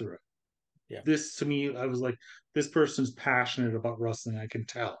famous through it. Yeah. This to me, I was like, this person's passionate about wrestling. I can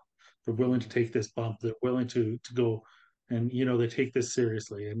tell they're willing to take this bump. They're willing to go, and they take this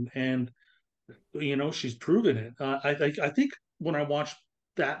seriously. And she's proven it. I think when I watched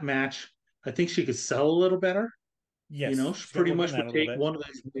that match, I think she could sell a little better. Yes. She She's got to pretty work on much that would a little take bit. one of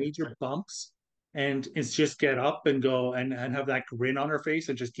those major bumps and it's just get up and go and have that grin on her face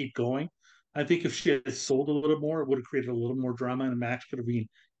and just keep going. I think if she had sold a little more, it would have created a little more drama and the match could have been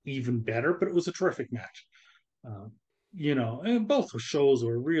even better. But it was a terrific match. Um, and both shows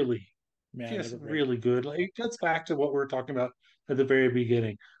were really Man, they just were great. really good. Like it gets back to what we were talking about at the very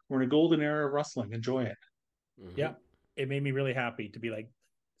beginning. We're in a golden era of wrestling. Enjoy it. Yeah. It made me really happy to be like,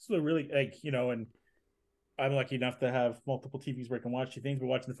 this is a really and I'm lucky enough to have multiple TVs where I can watch two things. But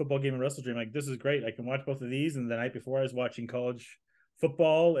watching the football game and Wrestle Dream, like this is great. I can watch both of these. And the night before, I was watching college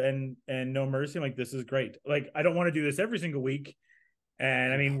football and No Mercy. I'm like, this is great. Like I don't want to do this every single week.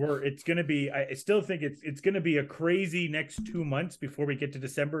 And I mean, it's going to be. I still think it's going to be a crazy next 2 months before we get to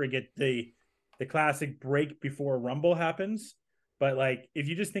December and get the classic break before Rumble happens. But like, if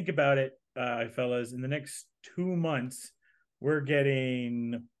you just think about it, fellas, in the next 2 months, we're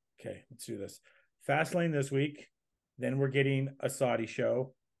getting okay. Let's do this. Fastlane this week. Then we're getting a Saudi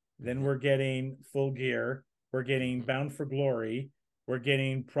show. Then we're getting Full Gear. We're getting Bound for Glory. We're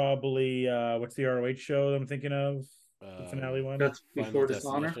getting probably what's the ROH show that I'm thinking of? The finale one. That's Final before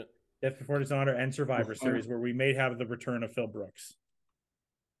Dishonor. Destination. Death Before Dishonor and Survivor Series, where we may have the return of Phil Brooks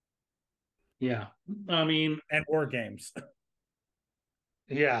Yeah, I mean, and War Games.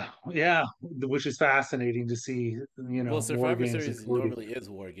 yeah, which is fascinating to see. Well, War Survivor games Series included. normally is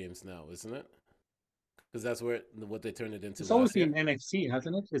War Games now, isn't it? Because that's what they turned it into It's always last year. been NXT,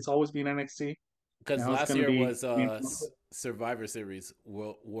 hasn't it? It's always been NXT. Because Now it's last going to year be. was Survivor Series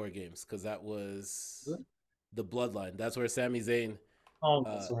War Games, because that was the Bloodline. That's where Sami Zayn. Oh,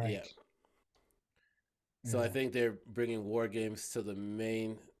 that's right. Yeah. So I think they're bringing War Games to the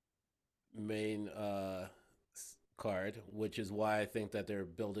main card, which is why I think that they're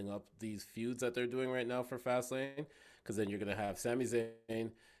building up these feuds that they're doing right now for Fastlane. Because then you're gonna have Sami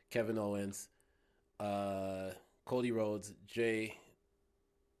Zayn, Kevin Owens, Cody Rhodes, Jay,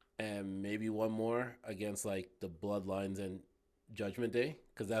 and maybe one more against like the Bloodlines and Judgment Day,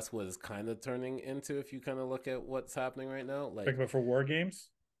 because that's what it's kind of turning into if you kind of look at what's happening right now. Like, But for War Games,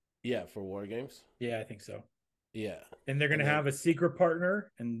 yeah, for War Games. yeah, I think so. Yeah, And they're going to have a secret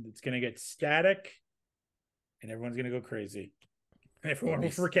partner, and it's going to get static, and everyone's going to go crazy. Everyone will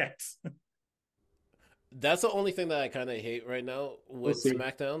forget. That's the only thing that I kind of hate right now with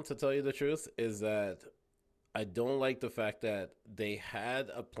SmackDown, to tell you the truth, is that I don't like the fact that they had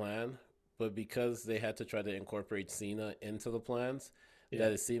a plan, but because they had to try to incorporate Cena into the plans,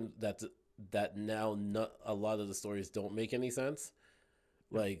 that it seemed that now a lot of the stories don't make any sense.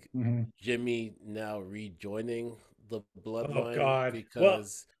 Like Jimmy now rejoining the Bloodline. Oh God!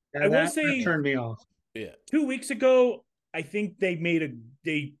 Because I will that say, turned me off. Yeah, 2 weeks ago, I think they've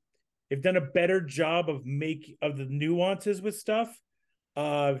done a better job of the nuances with stuff.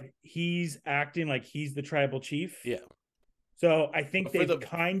 He's acting like he's the tribal chief. Yeah. So I think for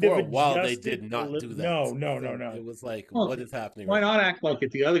a while they did not do that. No. It was like, what is happening? Why not act like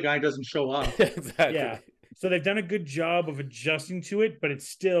it? The other guy doesn't show up. Exactly. Yeah. So they've done a good job of adjusting to it, but it's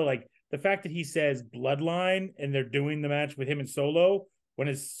still like the fact that he says bloodline and they're doing the match with him and Solo when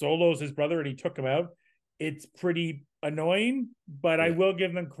his Solo's his brother and he took him out. It's pretty annoying, but I will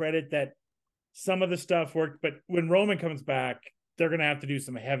give them credit that some of the stuff worked. But when Roman comes back, they're going to have to do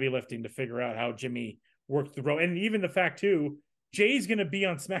some heavy lifting to figure out how Jimmy worked the Roman. And even the fact, too, Jay's going to be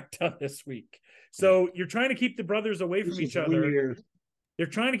on SmackDown this week. So you're trying to keep the brothers away from each other. Weird. They're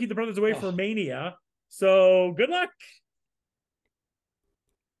trying to keep the brothers away from Mania. So good luck.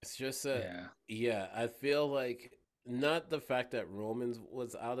 It's just I feel like not the fact that Roman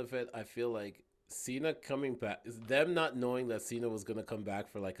was out of it. I feel like Cena coming back, is them not knowing that Cena was going to come back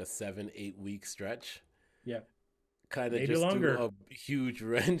for like a 7-8 week stretch. Yeah. Kind of just threw a huge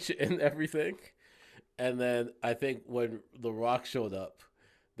wrench in everything. And then I think when The Rock showed up,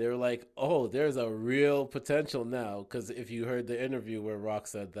 they were like, oh, there's a real potential now. Because if you heard the interview where Rock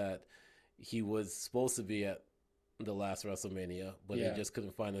said that he was supposed to be at the last WrestleMania, but they just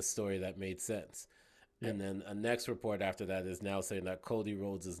couldn't find a story that made sense. And then a next report after that is now saying that Cody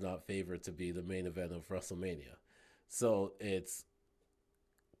Rhodes is not favored to be the main event of WrestleMania. So it's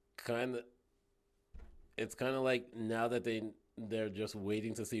kind of like now that they're just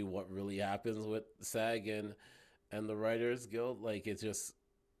waiting to see what really happens with SAG and the Writers Guild. Like it's just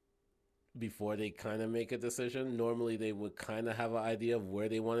before they kind of make a decision. Normally they would kind of have an idea of where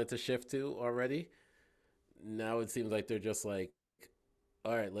they wanted to shift to already. Now it seems like they're just like,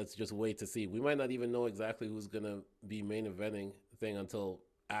 all right, let's just wait to see. We might not even know exactly who's gonna be main eventing thing until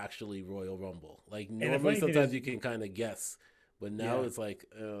actually Royal Rumble. Like And the normally, funny thing sometimes is, you can kind of guess, but now yeah, it's like,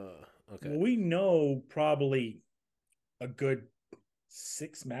 okay. well, we know probably a good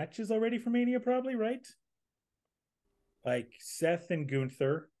 6 matches already for Mania, probably, right? Like Seth and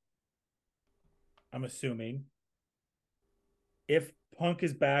Gunther, I'm assuming. If Punk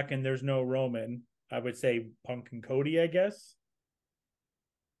is back and there's no Roman, I would say Punk and Cody, I guess.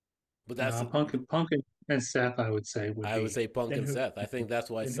 But that's Punk and Seth, I would say, would I would be. say Punk Then and who? Seth. I think that's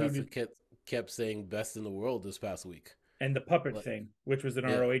why Then who Seth did? kept saying best in the world this past week. And the puppet Like, thing, which was an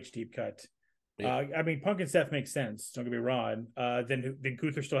yeah, ROH deep cut. yeah. I mean, Punk and Seth makes sense. Don't get me wrong. Then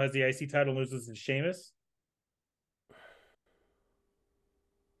Gunther still has the IC title, and loses to Sheamus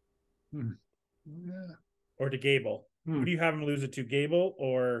Hmm. Yeah. or to Gable. Hmm. Who do you have him lose it to, Gable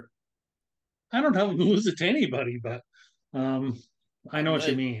or? I don't have to lose it to anybody, but um, I know I'm what not.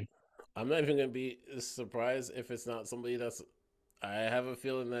 you mean. I'm not even gonna be surprised if it's not somebody that's. I have a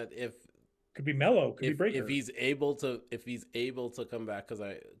feeling that Could be Mello, could be if Breaker. he's able to come back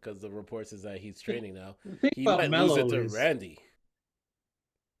because the reports is that he's training now, The thing he about might lose it Mello to is Randy.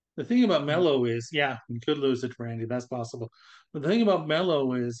 the thing about Mello is, yeah, you could lose it to Randy. That's possible. But the thing about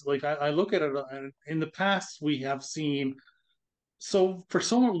Mello is, like, I look at it, and in the past we have seen so for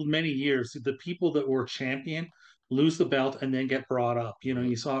so many years, the people that were champion lose the belt and then get brought up. You know, Mm-hmm.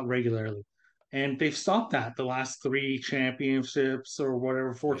 you saw it regularly. And they've stopped that the last three championships or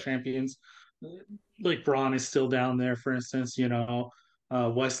whatever, four Yeah. champions. Like Braun is still down there, for instance, you know.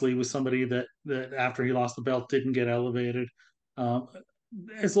 Wesley was somebody that after he lost the belt didn't get elevated. Um,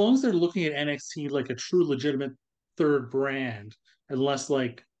 as long as they're looking at NXT like a true legitimate third brand, and less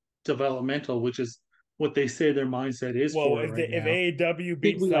like developmental, which is what they say their mindset is Well, for it right if now. AEW I think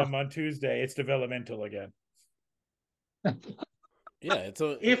beats we got them on Tuesday, it's developmental again. Yeah, it's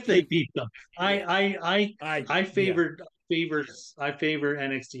a if they beat them. yeah. I Yeah, favor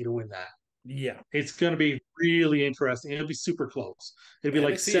NXT to win that. yeah. It's going to be really interesting. It'll be super close. It'll be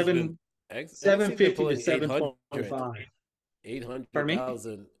like NXT's been seven NXT's been fifty to pulling 800 725. eight hundred Pardon me?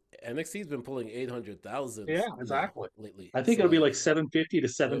 thousand. NXT's been pulling 800,000 Yeah, now exactly. lately. I think So it'll be like, like 750 to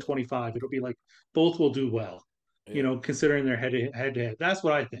yep, 725. It'll be like both will do well. You yep, know, considering their head to head. That's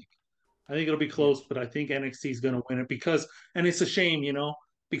what I think. I think it'll be yep. close, but I think NXT is going to win it because, and it's a shame, you know,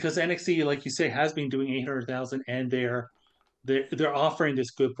 because NXT, like you say, has been doing 800,000, and they're offering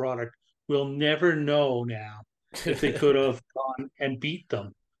this good product. We'll never know now if they could have gone and beat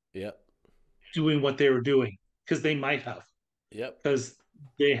them Yep, doing what they were doing, because they might have, yep. because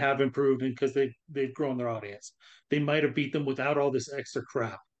they have improved and because they've grown their audience. They might have beat them without all this extra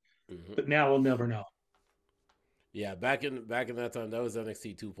crap, Hmm. but now we'll never know. Yeah, back in that time, that was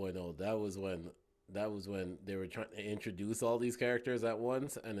NXT 2.0. That was when they were trying to introduce all these characters at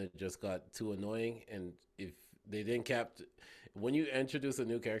once, and it just got too annoying. And if they didn't when you introduce a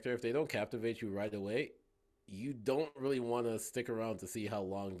new character, if they don't captivate you right away, you don't really want to stick around to see how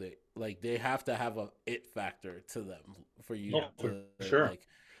long they like. They have to have a it factor to them for you Oh, Yeah. for to sure. like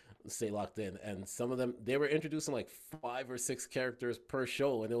stay locked in. And some of them, they were introducing like 5 or 6 characters per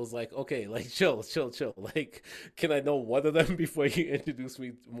show, and it was like, okay, like chill. Like, can I know one of them before you introduce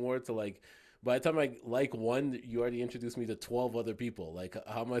me more to like? By the time I like one, you already introduced me to 12 other people. Like,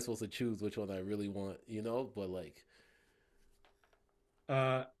 how am I supposed to choose which one I really want? You know? But like,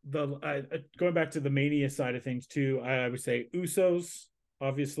 Going back to the Mania side of things too, I would say Usos,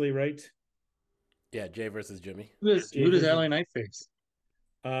 obviously, right? yeah, Jay versus Jimmy, Jay Who does versus LA Knight face?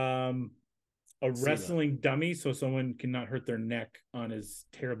 um a Cena, wrestling dummy, so someone cannot hurt their neck on his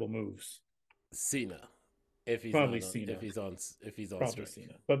terrible moves. Cena. If he's Probably not on, Cena. if he's on Probably strike,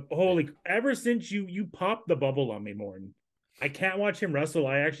 Cena. But yeah. holy, ever since you popped the bubble on me, Morton, I can't watch him wrestle.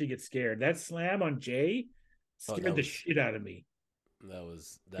 I actually get scared. That slam on Jay Oh, scared the shit out of me. that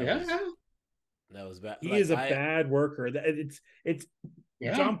was that Yeah, was that was bad. He Like is a bad worker. It's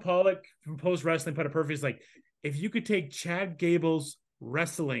yeah, John Pollock from Post Wrestling put it perfect. It's like if you could take Chad Gable's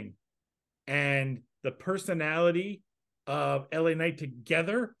wrestling and the personality of LA Knight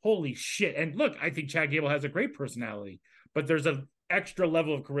together, holy shit. And look, I think Chad Gable has a great personality, but there's an extra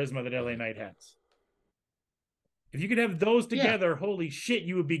level of charisma that LA Mhm. Knight has. If you could have those yeah, together, holy shit,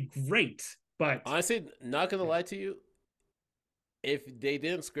 you would be great. But Honestly, not gonna lie to you, if they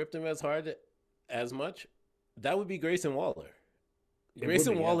didn't script him as hard as much, that would be Grayson Waller. It would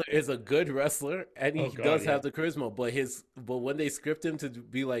Grayson be, Waller is a good wrestler, and he Oh God, does yeah. have the charisma. But when they script him to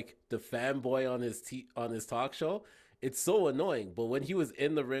be like the fanboy on his talk show, it's so annoying. But when he was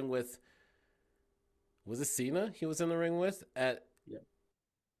in the ring with, was it Cena? He was in the ring with at Yeah.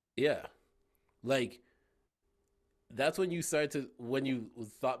 yeah, like that's when you start to when you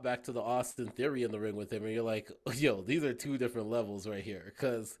thought back to the Austin Theory in the ring with him, and you're like, yo, these are two different levels right here.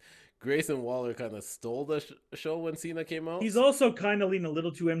 Because Grayson Waller kind of stole the show when Cena came out He's also kind of leaning a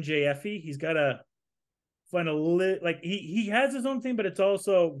little too MJF-y. He's got to find like he has his own thing, but it's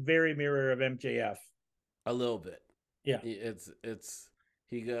also very mirror of MJF. a little bit. Yeah. It's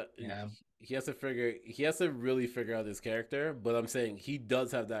he got Yeah. he has to really figure out his character. But I'm saying he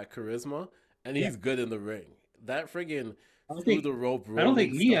does have that charisma, and he's good in the ring. That friggin' I don't through think the rope I don't rolling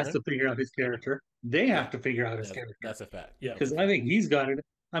think he has star. to figure out his character. They have Yeah, to figure out his character that's a fact. Yeah. That's because a I fact. think he's got it.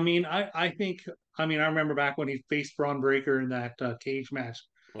 I mean, I mean, I remember back when he faced Braun Breaker in that cage match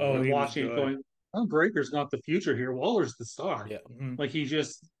Oh, Mm-hmm. and he was watching it good. going, Braun Breaker's not the future here. Waller's the star. Yeah. Mhm. Like he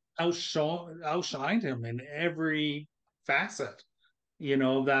just outshined him in every facet,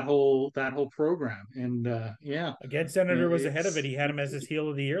 that whole program. And yeah, Again, Senator was ahead of it. it's He had him as his heel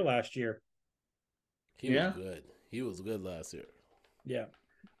of the year last year. He was yeah. good. He was good last year. Yeah.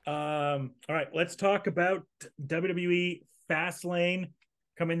 All right, let's talk about WWE Fastlane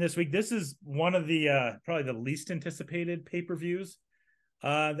coming this week. This is one of the probably the least anticipated pay-per-views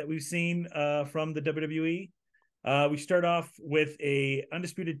that we've seen from the WWE. We start off with a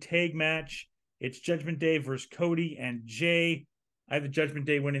undisputed tag match. It's Judgment Day versus Cody and Jay. I have the Judgment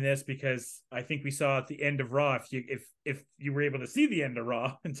Day winning this because I think we saw at the end of Raw, if you were able to see the end of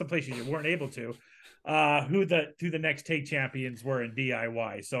Raw, in some places you weren't able to, who the next tag champions were in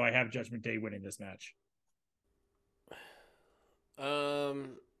DIY. So I have Judgment Day winning this match.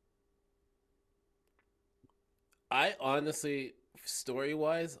 I honestly, story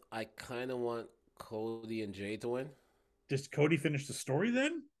wise, I kind of want Cody and Jay to win. Does Cody finish the story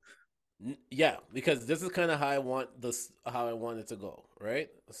then? Yeah, because this is kind of how I want it to go, right?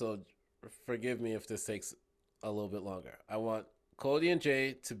 So forgive me if this takes a little bit longer. I want Cody and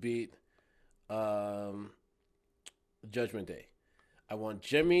Jay to beat um, Judgment Day. I want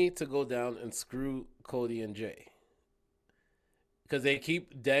Jimmy to go down and screw Cody and Jay because they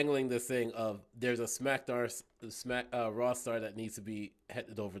keep dangling this thing of there's a Raw star that needs to be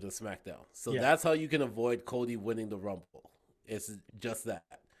headed over to SmackDown. So that's how you can avoid Cody winning the Rumble. It's just that,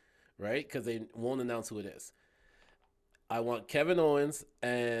 right? Because they won't announce who it is. I want Kevin Owens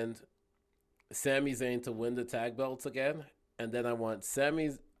and Sami Zayn to win the tag belts again, and then I want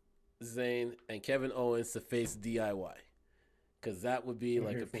Sami Zayn and Kevin Owens to face DIY. Because that would be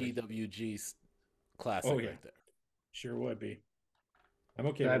like a PWG classic right there. Sure would be. I'm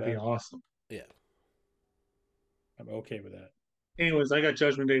okay That'd with that. be awesome. Yeah. I'm okay with that. Anyways, I got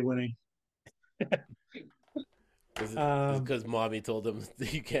Judgment Day winning. Is it because mommy told him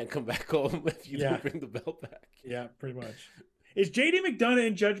you can't come back home if you don't bring the belt back? Yeah, pretty much. Is JD McDonough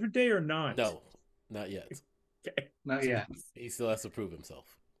in Judgment Day or not? No, not yet. Okay. Not yet. He still has to prove himself.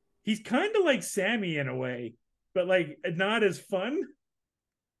 He's kind of like Sammy in a way, but like not as fun.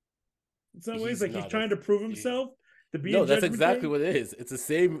 In some ways, like he's trying to prove himself. No, that's exactly what it is. It's the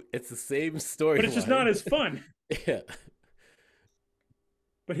same story. But it's just not as fun. Yeah.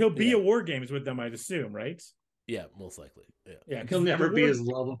 But he'll be at War Games with them, I'd assume, right? Yeah, most likely. Yeah. He'll never be as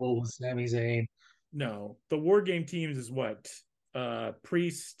lovable as Sami Zayn. No. The War Game teams is what?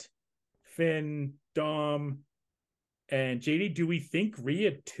 Priest, Finn, Dom, and JD. Do we think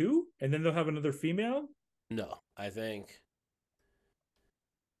Rhea too? And then they'll have another female? No, I think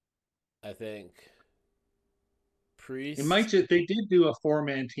Priest. It might just, they did do a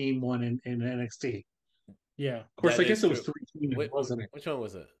 4-man team one in NXT. Yeah. Of course, I guess it was 3 teams, wasn't it? Which one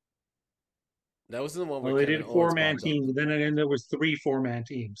was it? That was the one where where they did 4-man teams, and then there was 3 4-man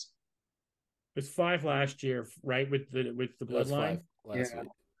teams. It was 5 last year, right? With the Bloodline.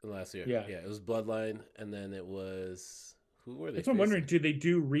 Last year. Yeah, it was Bloodline, and then it was who were they? That's what I'm wondering. Do they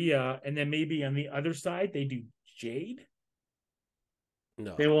do Rhea, and then maybe on the other side they do Jade?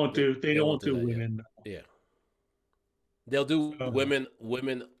 No, they won't do. They don't do women. Yet. Yeah, they'll do women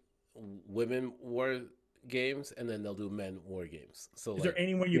war games, and then they'll do men war games. So, is there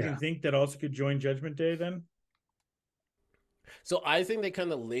anyone you can think that also could join Judgment Day then? So I think they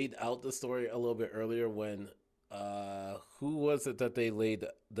kind of laid out the story a little bit earlier when who was it that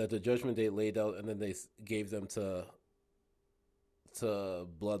the Judgment Day laid out, and then they gave them to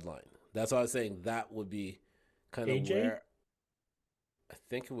Bloodline. That's why I was saying that would be kind of where I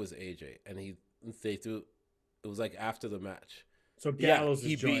think it was AJ, and they threw it was like after the match. So Gallows is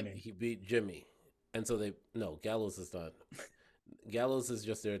he joining. He beat Jimmy, and so Gallows is done. Gallows is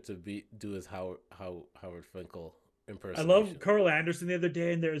just there to do his Howard Finkel I love impersonation. Carl Anderson the other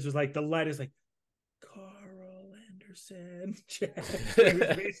day, and there's just like the light is like Carl Anderson chant.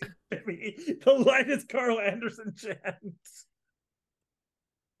 The light is Carl Anderson chant.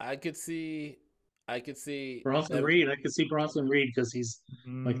 I could see Bronson Reed. I could see Bronson Reed because he's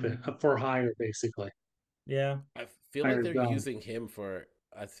like the for hire basically. Yeah. I feel like they're using him for.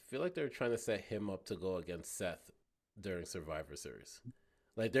 I feel like they're trying to set him up to go against Seth during Survivor Series.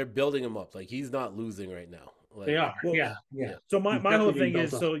 Like they're building him up. Like he's not losing right now. Like, they are. Well, yeah. So my whole thing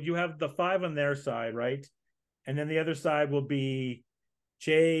is, so you have the 5 on their side, right? And then the other side will be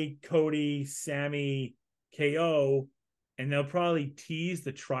Jay, Cody, Sammy, KO, and they'll probably tease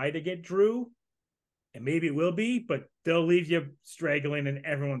to try to get Drew. And maybe it will be, but they'll leave you straggling and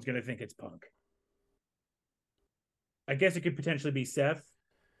everyone's going to think it's Punk. I guess it could potentially be Seth.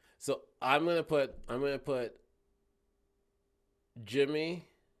 So I'm gonna put Jimmy,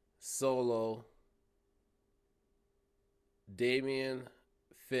 Solo, Damian,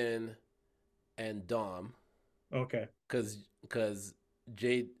 Finn, and Dom. Okay. Because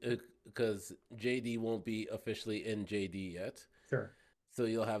JD won't be officially in JD yet. Sure. So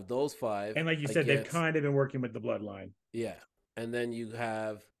you'll have those 5. And like you said, they've kind of been working with the bloodline. Yeah. And then you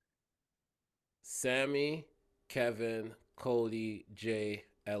have Sammy, Kevin, Cody, Jay,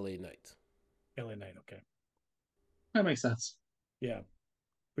 LA Knight. LA Knight, okay. That makes sense. Yeah.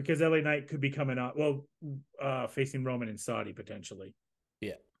 Because LA Knight could be coming out, facing Roman and Saudi potentially.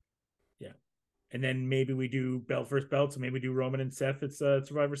 Yeah. Yeah. And then maybe we do belt versus belt, so maybe we do Roman and Seth at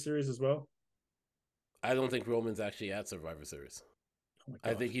Survivor Series as well. I don't think Roman's actually at Survivor Series. Oh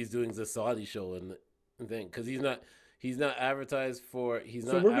I think he's doing the Saudi show and thing because he's not advertised for. He's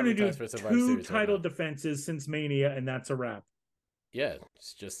not. So we're going to do 2 title defenses since Mania, and that's a wrap. Yeah,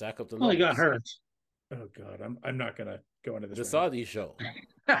 just stack up the. Well, he got hurt. Oh God, I'm not going to go into this. The Saudi show.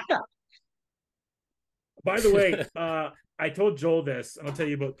 By the way, I told Joel this, and I'll tell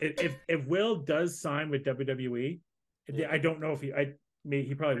you about if Will does sign with WWE. I don't know if he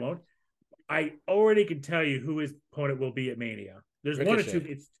probably won't. I already can tell you who his opponent will be at Mania. There's Ricochet. 1 or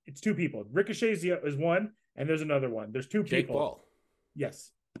 2. It's 2 people. Ricochet is one, and there's another one. There's 2 Jake people. Paul.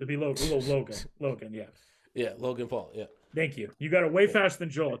 Yes, it'll be Logan. Logan, yeah. Yeah, Logan Paul. Yeah. Thank you. You got it way faster than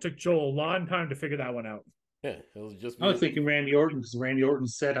Joel. It took Joel a long time to figure that one out. Yeah, it was just. I was thinking Randy Orton because Randy Orton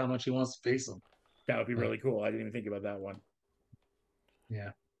said how much he wants to face him. That would be really cool. I didn't even think about that one.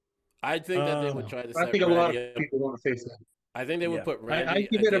 Yeah. I think that they would try to. I think a lot of people want to face that. I think they would put Randy. I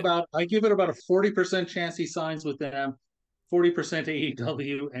give it about a 40% chance he signs with them, 40%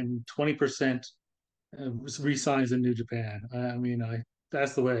 AEW, and 20% re-signs in New Japan. I mean,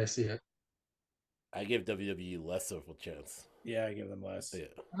 that's the way I see it. I give WWE less of a chance. Yeah, I give them less. Yeah.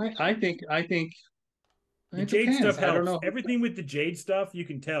 I think the Jade stuff helps. I don't know. Everything with the Jade stuff, you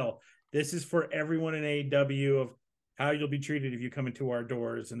can tell this is for everyone in AEW of how you'll be treated if you come into our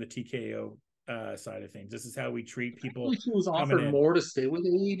doors in the TKO side of things. This is how we treat people. She was offered more to stay with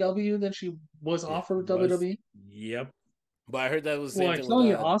AEW than she was offered WWE. Yep. But I heard that was the same thing. I'm telling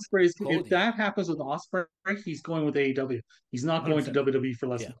you, Ospreay's, if that happens with Ospreay, he's going with AEW. He's not going 100%. To WWE for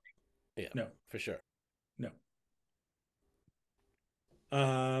less money. Yeah, no, for sure. No.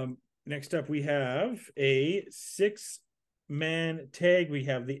 Next up, we have a 6-man tag. We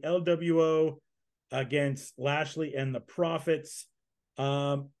have the LWO against Lashley and the Profits.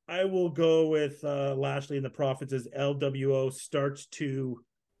 I will go with Lashley and the Profits as LWO starts to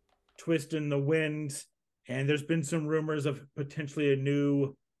twist in the wind. And there's been some rumors of potentially a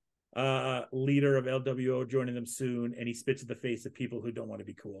new leader of LWO joining them soon. And he spits in the face of people who don't want to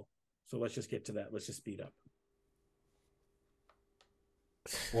be cool. So let's just get to that. Let's just speed up.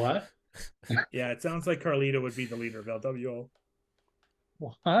 What? Yeah, it sounds like Carlito would be the leader of LWO.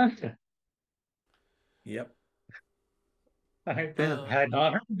 What? Yep. I had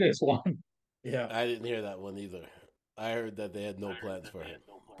not heard this one. Yeah. I didn't hear that one either. I heard that they had no plans for him.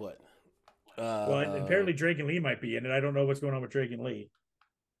 But well, apparently Drake and Lee might be in it. I don't know what's going on with Drake and Lee.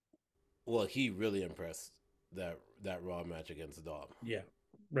 Well, he really impressed that Raw match against Dom. Yeah,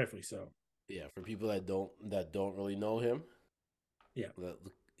 rightfully so. Yeah, for people that don't really know him. Yeah.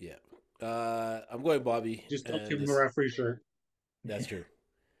 I'm going Bobby. Just don't give him a referee shirt. That's true.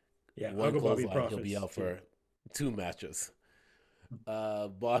 Yeah, one close line, he'll be out for 2 matches.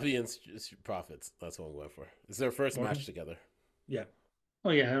 Bobby and Profits. That's what I'm going for. It's their first match together. Yeah. Oh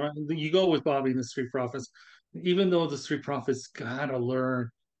yeah, you go with Bobby and the Street Profits. Even though the Street Profits gotta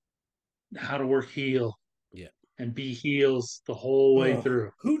learn how to work heel. Yeah. And be heels the whole way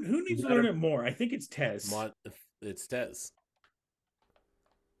through. Who needs to learn it more? I think it's Tez. It's Tez.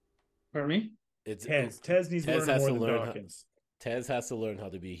 Pardon me? Tez needs to learn more than Dawkins. Tez has to learn how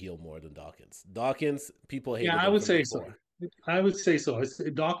to be heel more than Dawkins. Dawkins, people Yeah, hated I him would from say so. before. I would say so.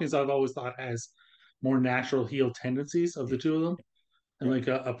 Dawkins, I've always thought has more natural heel tendencies of Yeah. the two of them, and Yeah.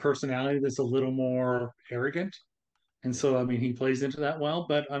 like a personality that's a little more arrogant. And Yeah. so, I mean, he plays into that well.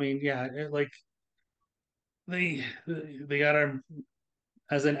 But I mean, yeah, like they gotta,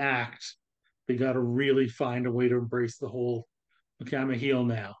 as an act, they gotta really find a way to embrace the whole. Okay, I'm a heel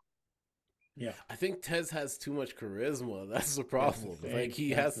now. Yeah. I think Tez has too much charisma. That's the That's the problem. Like thing.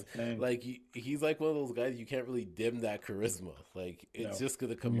 he That's the has, thing. like he's like one of those guys you can't really dim that charisma. Like it's No. just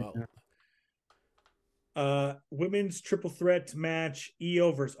gonna come out. Yeah. Women's triple threat match: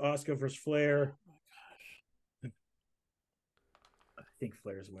 Io versus Oscar versus Flair. I think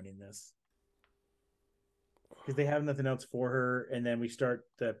Flair's winning this because they have nothing else for her, and then we start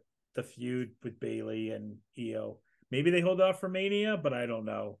the feud with Bailey and Io. Maybe they hold off for Mania, but I don't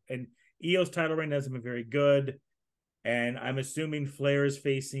know. And Io's title reign hasn't been very good, and I'm assuming Flair is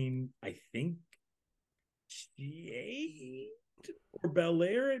facing, I think, Jade or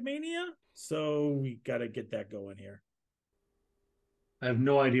Belair at Mania. So we got to get that going here. I have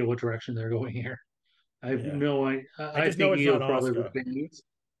no idea what direction they're going here. I have Yeah, no idea. I I just know think it's Io not probably Oscar. retains.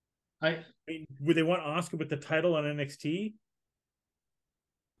 I I mean, would they want Oscar with the title on NXT?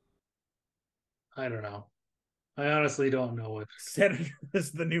 I don't know. I honestly don't know it. Senator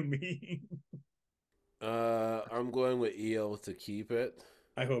is the new me. I'm going with EO to keep it.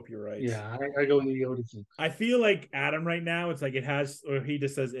 I hope you're right. Yeah, I go with Io to keep. I feel like Adam right now. It's like it has, or he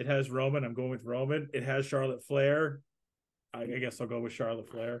just says it has Roman. I'm going with Roman. It has Charlotte Flair. I guess I'll go with Charlotte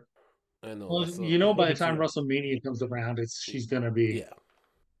Flair. I know Well, that's you I know, by hope the it's time you. WrestleMania comes around, she's gonna be. yeah.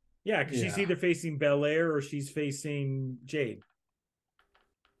 Yeah, because she's Yeah, either facing Belair or she's facing Jade.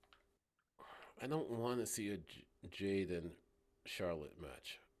 I don't want to see a Jade and Charlotte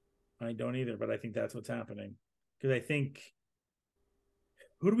match. I don't either, but I think that's what's happening. Because I think,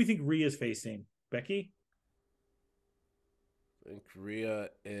 who do we think Rhea's facing? Becky? I think Rhea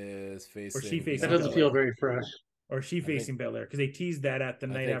is Or she facing that facing Bianca. doesn't feel Belair? very fresh. Or is she I think facing Belair? Because they teased that at the I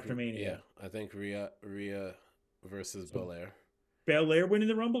night think after yeah. Mania. I think Rhea versus So Belair. Belair winning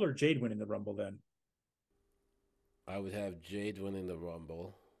the Rumble or Jade winning the Rumble then? I would have Jade winning the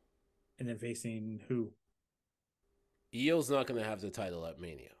Rumble. And then facing who? Io's not going to have the title at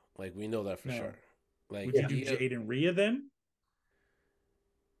Mania. Like we know that for No. sure. Like Would you do Io, Jade and Rhea then?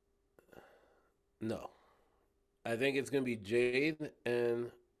 no. I think it's going to be Jade and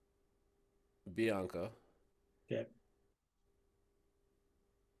Bianca. Okay.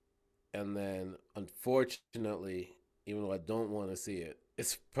 And then, unfortunately, even though I don't want to see it,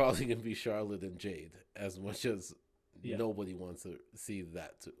 it's probably going to be Charlotte and Jade, as much as nobody wants to see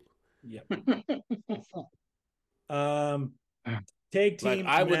that too. Yeah. Tag team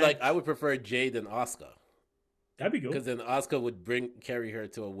match. I would prefer Jade and Asuka That'd be cool. because then Asuka would carry her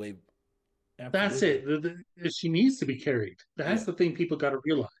to a way. That's it. She needs to be carried. That's the thing people got to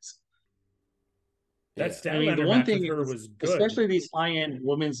realize. That I mean, the Statlander one match with thing her is, was good. especially these high-end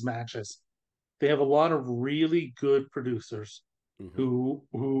women's matches, they have a lot of really good producers who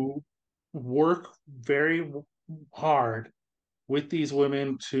work very hard with these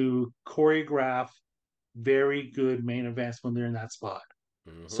women to choreograph very good main events when they're in that spot.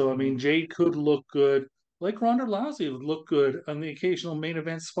 So I mean, Jade could look good, like Ronda Rousey would look good on the occasional main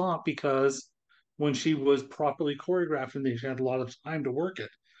event spot because when she was properly choreographed and she had a lot of time to work it.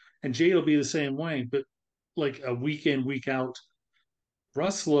 And Jade will be the same way, but like a week in, week out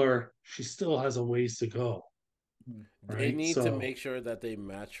wrestler, she still has a ways to go. They Right. need to So make sure that they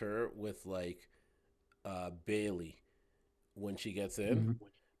match her with like Bailey when she gets in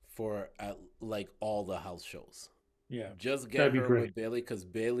for like all the house shows. Yeah. Just get that'd be her great. with Bailey because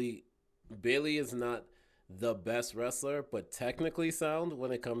Bailey is not the best wrestler, but technically sound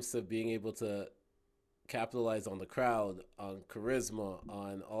when it comes to being able to capitalize on the crowd, on charisma,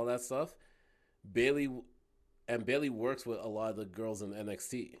 on all that stuff. Bailey works with a lot of the girls in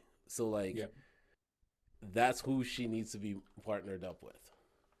NXT. So like that's who she needs to be partnered up with.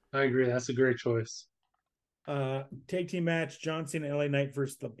 I agree. That's a great choice. Tag team match: John Cena and LA Knight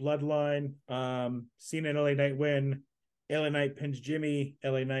versus the Bloodline. Cena and LA Knight win. LA Knight pins Jimmy,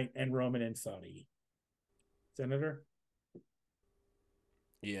 LA Knight, and Roman and Saudi. Senator?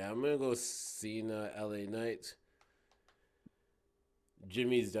 Yeah, I'm gonna go Cena, LA Knight.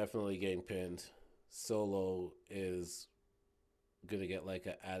 Jimmy's definitely getting pinned. Solo is gonna get like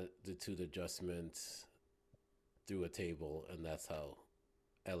an attitude adjustment through a table, and that's how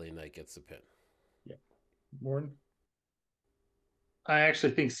LA Knight gets the pin. Yeah. Morton? I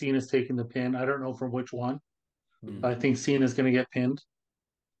actually think Cena's taking the pin. I don't know from which one. I think Cena's going to get pinned.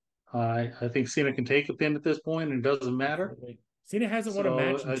 I think Cena can take a pin at this point, and it doesn't matter. Cena hasn't won a So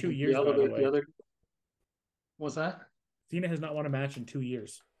match in I 2 years, the by the way. other, what's that? Cena has not won a match in 2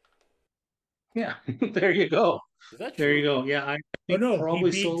 years. Yeah, there you go. Is that There you true? go. Yeah, I Oh think no, he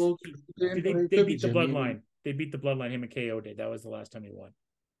probably beat Solo could they win, but it they could be beat the Jimmy. I mean, Bloodline. They beat the Bloodline. Him and KO did. That was the last time he won.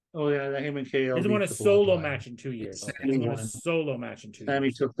 oh yeah, him and He KO hasn't won beat a the solo Bloodline. match in 2 years. He Okay. hasn't Sammy won a won. solo match in two Sammy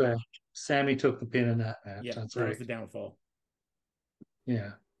years. took the Sammy took the pin in that match. Yeah, That's that was right. the downfall.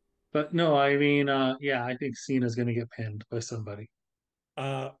 Yeah. But no, I mean, yeah, I think Cena's going to get pinned by somebody.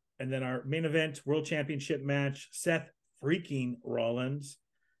 Uh, and then our main event, World Championship match, Seth freaking Rollins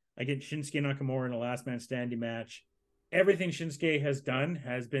against Shinsuke Nakamura in a last man standing match. Everything Shinsuke has done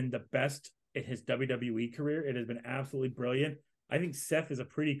has been the best in his WWE career. It has been absolutely brilliant. I think Seth is a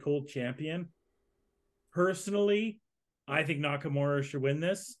pretty cool champion. Personally, I think Nakamura should win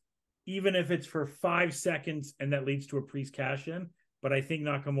this, even if it's for 5 seconds and that leads to a Priest cash in. But I think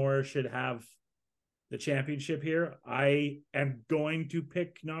Nakamura should have the championship here. I am going to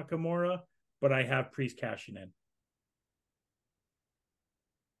pick Nakamura, but I have Priest cashing in.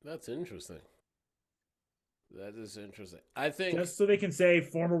 That's interesting. That is interesting. I think Just so they can say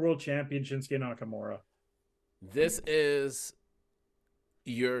former world champion Shinsuke Nakamura. this is,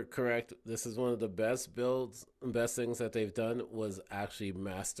 you're correct. This is one of the best builds, best things that they've done was actually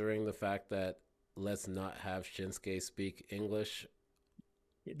mastering the fact that let's not have Shinsuke speak English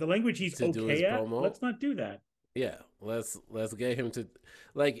The language he's to do his okay at, promo. let's not do that. Yeah, let's get him to,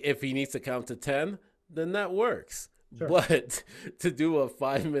 like, if he needs to count to 10, then that works. Sure. But to do a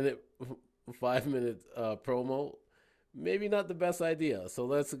 5 minute promo, maybe not the best idea. So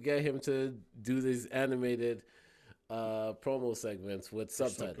let's get him to do these animated promo segments with They're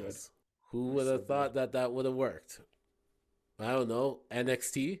so subtitles. good. Who They're would so have thought that would have worked? I don't know,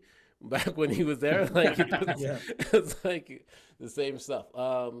 NXT back when he was there, like Yeah. it's like the same stuff.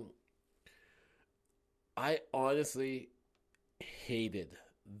 I honestly hated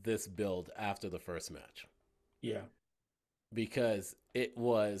this build after the first match Yeah. because it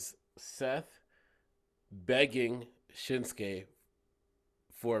was Seth begging Shinsuke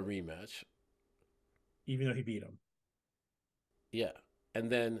for a rematch. Even though he beat him. Yeah. And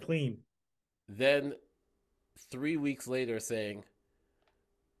then Clean. 3 weeks later saying,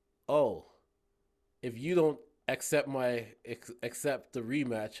 "Oh, if you don't accept the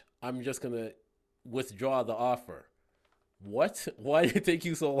rematch, I'm just going to withdraw the offer." What? Why did it take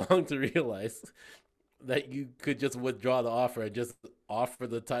you so long to realize that you could just withdraw the offer and just offer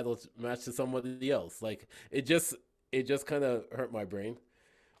the title match to somebody else? Like, it just kind of hurt my brain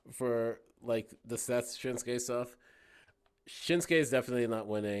for like the Seth Shinsuke stuff. Shinsuke is definitely not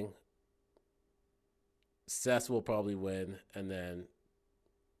winning. Seth will probably win, and then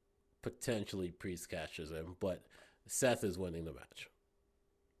potentially Priest cashes in, but Seth is winning the match.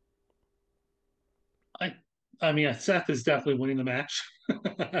 I mean, Seth is definitely winning the match.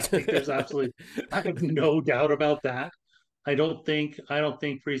 I think there's absolutely, I have no doubt about that. I don't think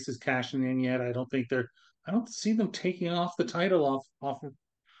Priest is cashing in yet. I don't see them taking off the title off of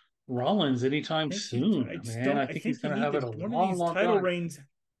Rollins anytime soon, I just man. don't. I I think he's think you gonna need have to. it a One of long, these long title time. reigns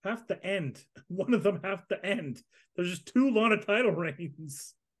have to end. One of them have to end. There's just too long of title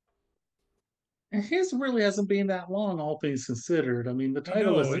reigns. And his really hasn't been that long, all things considered. I mean, the I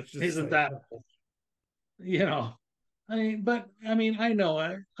title know. It's just isn't like that, you know. I mean, I know.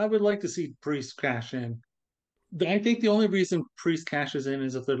 I would like to see Priest cash in. I think the only reason Priest cashes in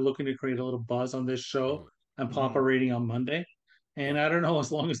is if they're looking to create a little buzz on this show Mhm. and pop a rating on Monday. And Yeah. I don't know,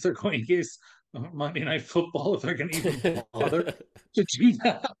 as long as they're going against Monday Night Football, if they're going to even bother to do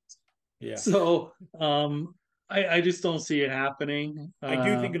that. yeah. So I just don't see it happening. I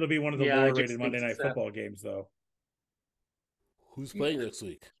do think it'll be one of the Yeah, I lower just rated think Monday Night Seth, Football games, though. Who's playing next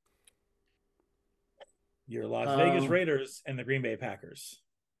week? Your Las Vegas um, Raiders and the Green Bay Packers.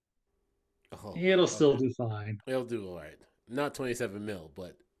 Oh, it'll still okay. do fine. It'll do all right. Not 27 mil,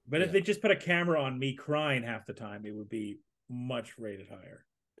 but But yeah. if they just put a camera on me crying half the time, it would be much rated higher.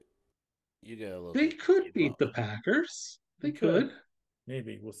 You get a little. They could beat pop. the Packers. They could.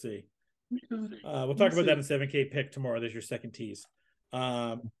 Maybe we'll see. We'll Talk about that in see. 7K pick tomorrow. There's your second tease.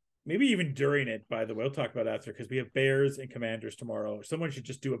 Maybe even during it, by the way. We'll talk about after because we have Bears and Commanders tomorrow. Someone should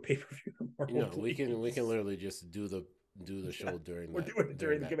just do a pay-per-view tomorrow. No, we can literally just do the show during. We're doing it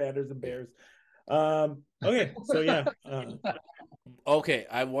during the that. Commanders and Bears. Okay, so yeah. Okay,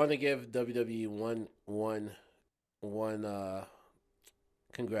 I want to give WWE one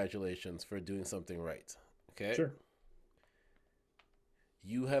congratulations for doing something right. Okay. Sure.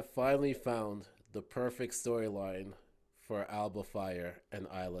 You have finally found the perfect storyline for Alba Fire and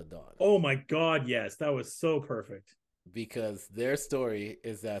Isla Dawn. Oh my God, yes, that was so perfect. because their story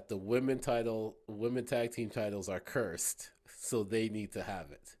is that the women tag team titles are cursed, so they need to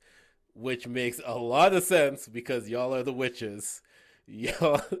have it, which makes a lot of sense because y'all are the witches.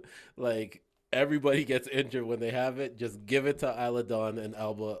 Y'all, like, everybody gets injured when they have it. Just give it to Isla Dawn and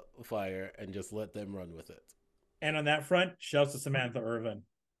Alba Fire and just let them run with it. And on that front, shouts to Samantha Irvin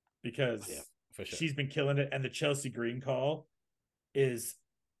because for sure. she's been killing it. And the Chelsea Green call is,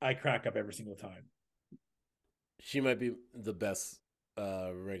 I crack up every single time. She might be the best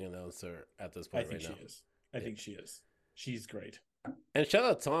ring announcer at this point. I think she is. I think she is. She's great. And shout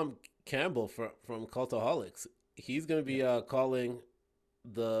out Tom Campbell from Cultaholics. He's going to be calling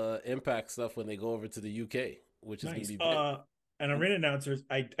the Impact stuff when they go over to the UK, which is going to be big. And on ring announcers,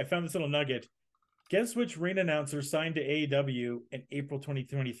 I found this little nugget. Guess which ring announcer signed to AEW in April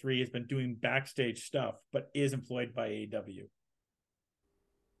 2023 has been doing backstage stuff, but is employed by AEW?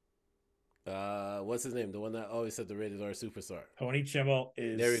 What's his name? The one that always said the Rated R superstar. Tony Chimmel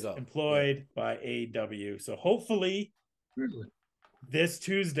is employed by AEW. So hopefully this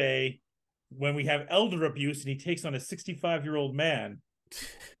Tuesday, when we have elder abuse and he takes on a 65-year-old man,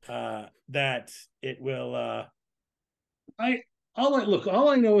 that it will. All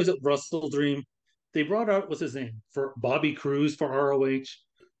I know is that Russell Dream, they brought out, what's his name, for Bobby Cruz for ROH.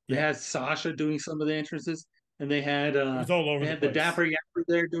 They had Sasha doing some of the entrances, and they had it was all over the Dapper Yapper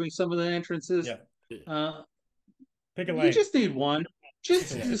there doing some of the entrances. Pick a lane. You just need one. Just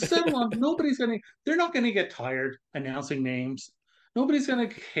settle on. They're not gonna get tired announcing names. Nobody's gonna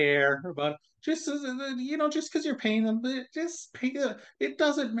care about just because you're paying them. Just pay. It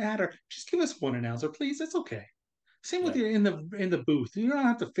doesn't matter. Just give us one announcer, please. It's okay. Same with you in the booth. You don't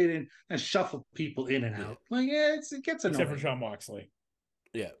have to fit in and shuffle people in and out. Like it gets annoying. Except for Jon Moxley.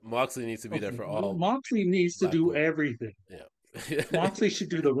 Yeah, Moxley needs to be there for all. Moxley needs to do everything. Yeah. Moxley should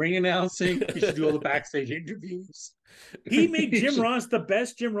do the ring announcing. He should do all the backstage interviews. He made Jim Ross the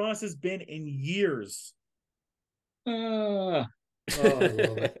best Jim Ross has been in years. I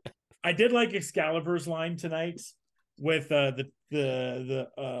love it. I did like Excalibur's line tonight with the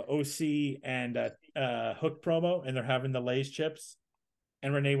OC and Hook promo, and they're having the Lay's chips,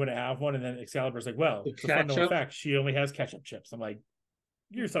 and Renee would have one, and then Excalibur's like, "Well, it's a fun known fact, she only has ketchup chips." I'm like,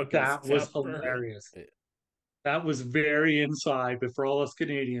 "You're so good." That was hilarious. That was very inside, but for all us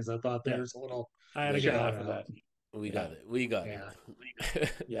Canadians, I thought there's a little. I had a good laugh for that. We got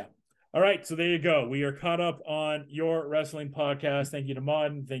it. Yeah. All right, so there you go. We are caught up on your wrestling podcast. Thank you to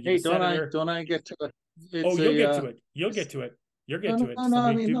Mon. Thank you to Senator. Don't I get to it? You'll get to it. You'll get to it. You'll get to it.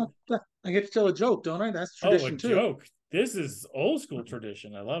 I get to tell a joke, don't I? That's tradition too. Joke. This is old school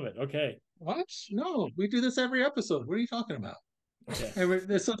tradition. I love it. Okay. What? No, we do this every episode. What are you talking about? Okay.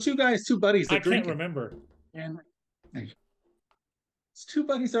 There's two buddies that drink. I can't remember. And it's two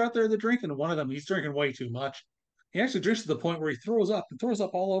buddies that are out there that drinking. And one of them, he's drinking way too much. He actually drinks to the point where he throws up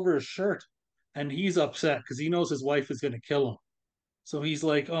all over his shirt. And he's upset because he knows his wife is going to kill him. So he's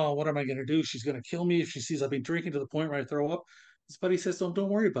like, "Oh, what am I going to do? She's going to kill me if she sees I've been drinking to the point where I throw up." His buddy says, don't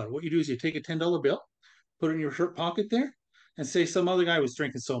worry about it. What you do is you take a $10 bill, put it in your shirt pocket there, and say some other guy was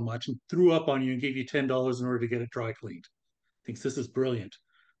drinking so much and threw up on you and gave you $10 in order to get it dry cleaned. Thinks this is brilliant.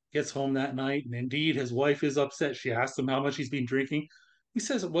 Gets home that night, and indeed, his wife is upset. She asks him how much he's been drinking. He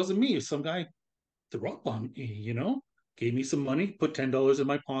says, "It wasn't me. Some guy threw up on me, gave me some money, put $10 in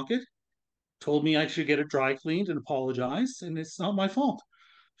my pocket, told me I should get it dry cleaned and apologize, and it's not my fault."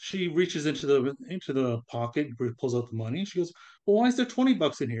 She reaches into the pocket, pulls out the money, and she goes, "Well, why is there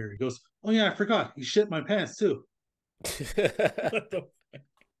 $20 in here?" He goes, "Oh yeah, I forgot. He shit my pants too."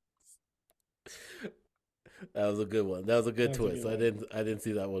 That was a good one. That was a good twist. I didn't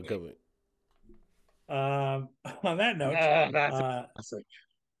see that one coming. On that note,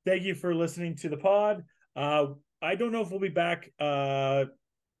 thank you for listening to the pod. I don't know if we'll be back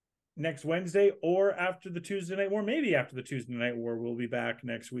next Wednesday or after the Tuesday Night War. Maybe after the Tuesday Night War, we'll be back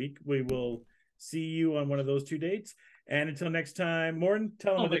next week. We will see you on one of those 2 dates. And until next time, Morton,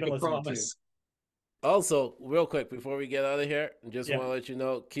 tell them what they've been listening to. Also, real quick, before we get out of here, just want to let you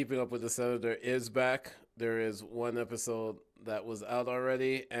know, Keeping Up with the Senator is back. There is one episode that was out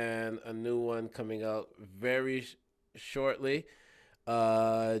already and a new one coming out very shortly.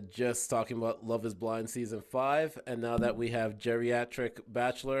 Just talking about Love is Blind Season 5. And now that we have Geriatric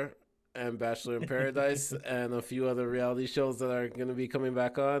Bachelor and Bachelor in Paradise and a few other reality shows that are going to be coming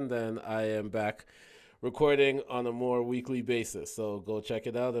back on, then I am back recording on a more weekly basis. So go check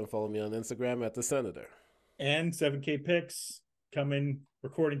it out and follow me on Instagram at The Senator. And 7K Picks coming,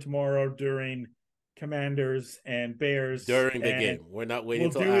 recording tomorrow during Commanders and Bears. During the game. We're not waiting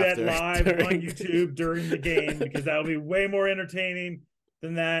until after. We'll do that live on YouTube during the game because that'll be way more entertaining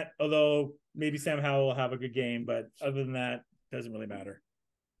than that. Although maybe Sam Howell will have a good game, but other than that, doesn't really matter.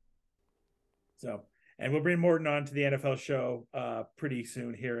 So, and we'll bring Morton on to the NFL show pretty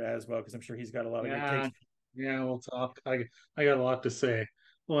soon here as well, because I'm sure he's got a lot of good takes. Yeah, we'll talk. I got a lot to say.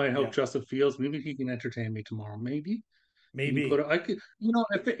 Well, I hope Justin Fields, maybe he can entertain me tomorrow. Maybe. I could,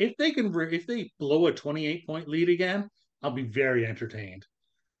 if they blow a 28-point lead again, I'll be very entertained.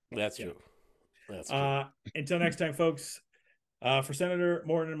 That's true. That's true. Until next time, folks. For Senator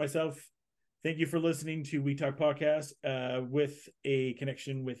Morton and myself, thank you for listening to We Talk Podcast with a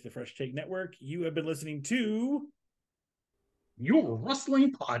connection with the Fresh Take Network. You have been listening to Your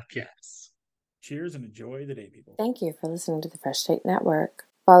Wrestling Podcast. Cheers and enjoy the day, people. Thank you for listening to the Fresh Take Network.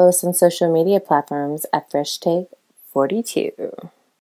 Follow us on social media platforms at Fresh Take 42.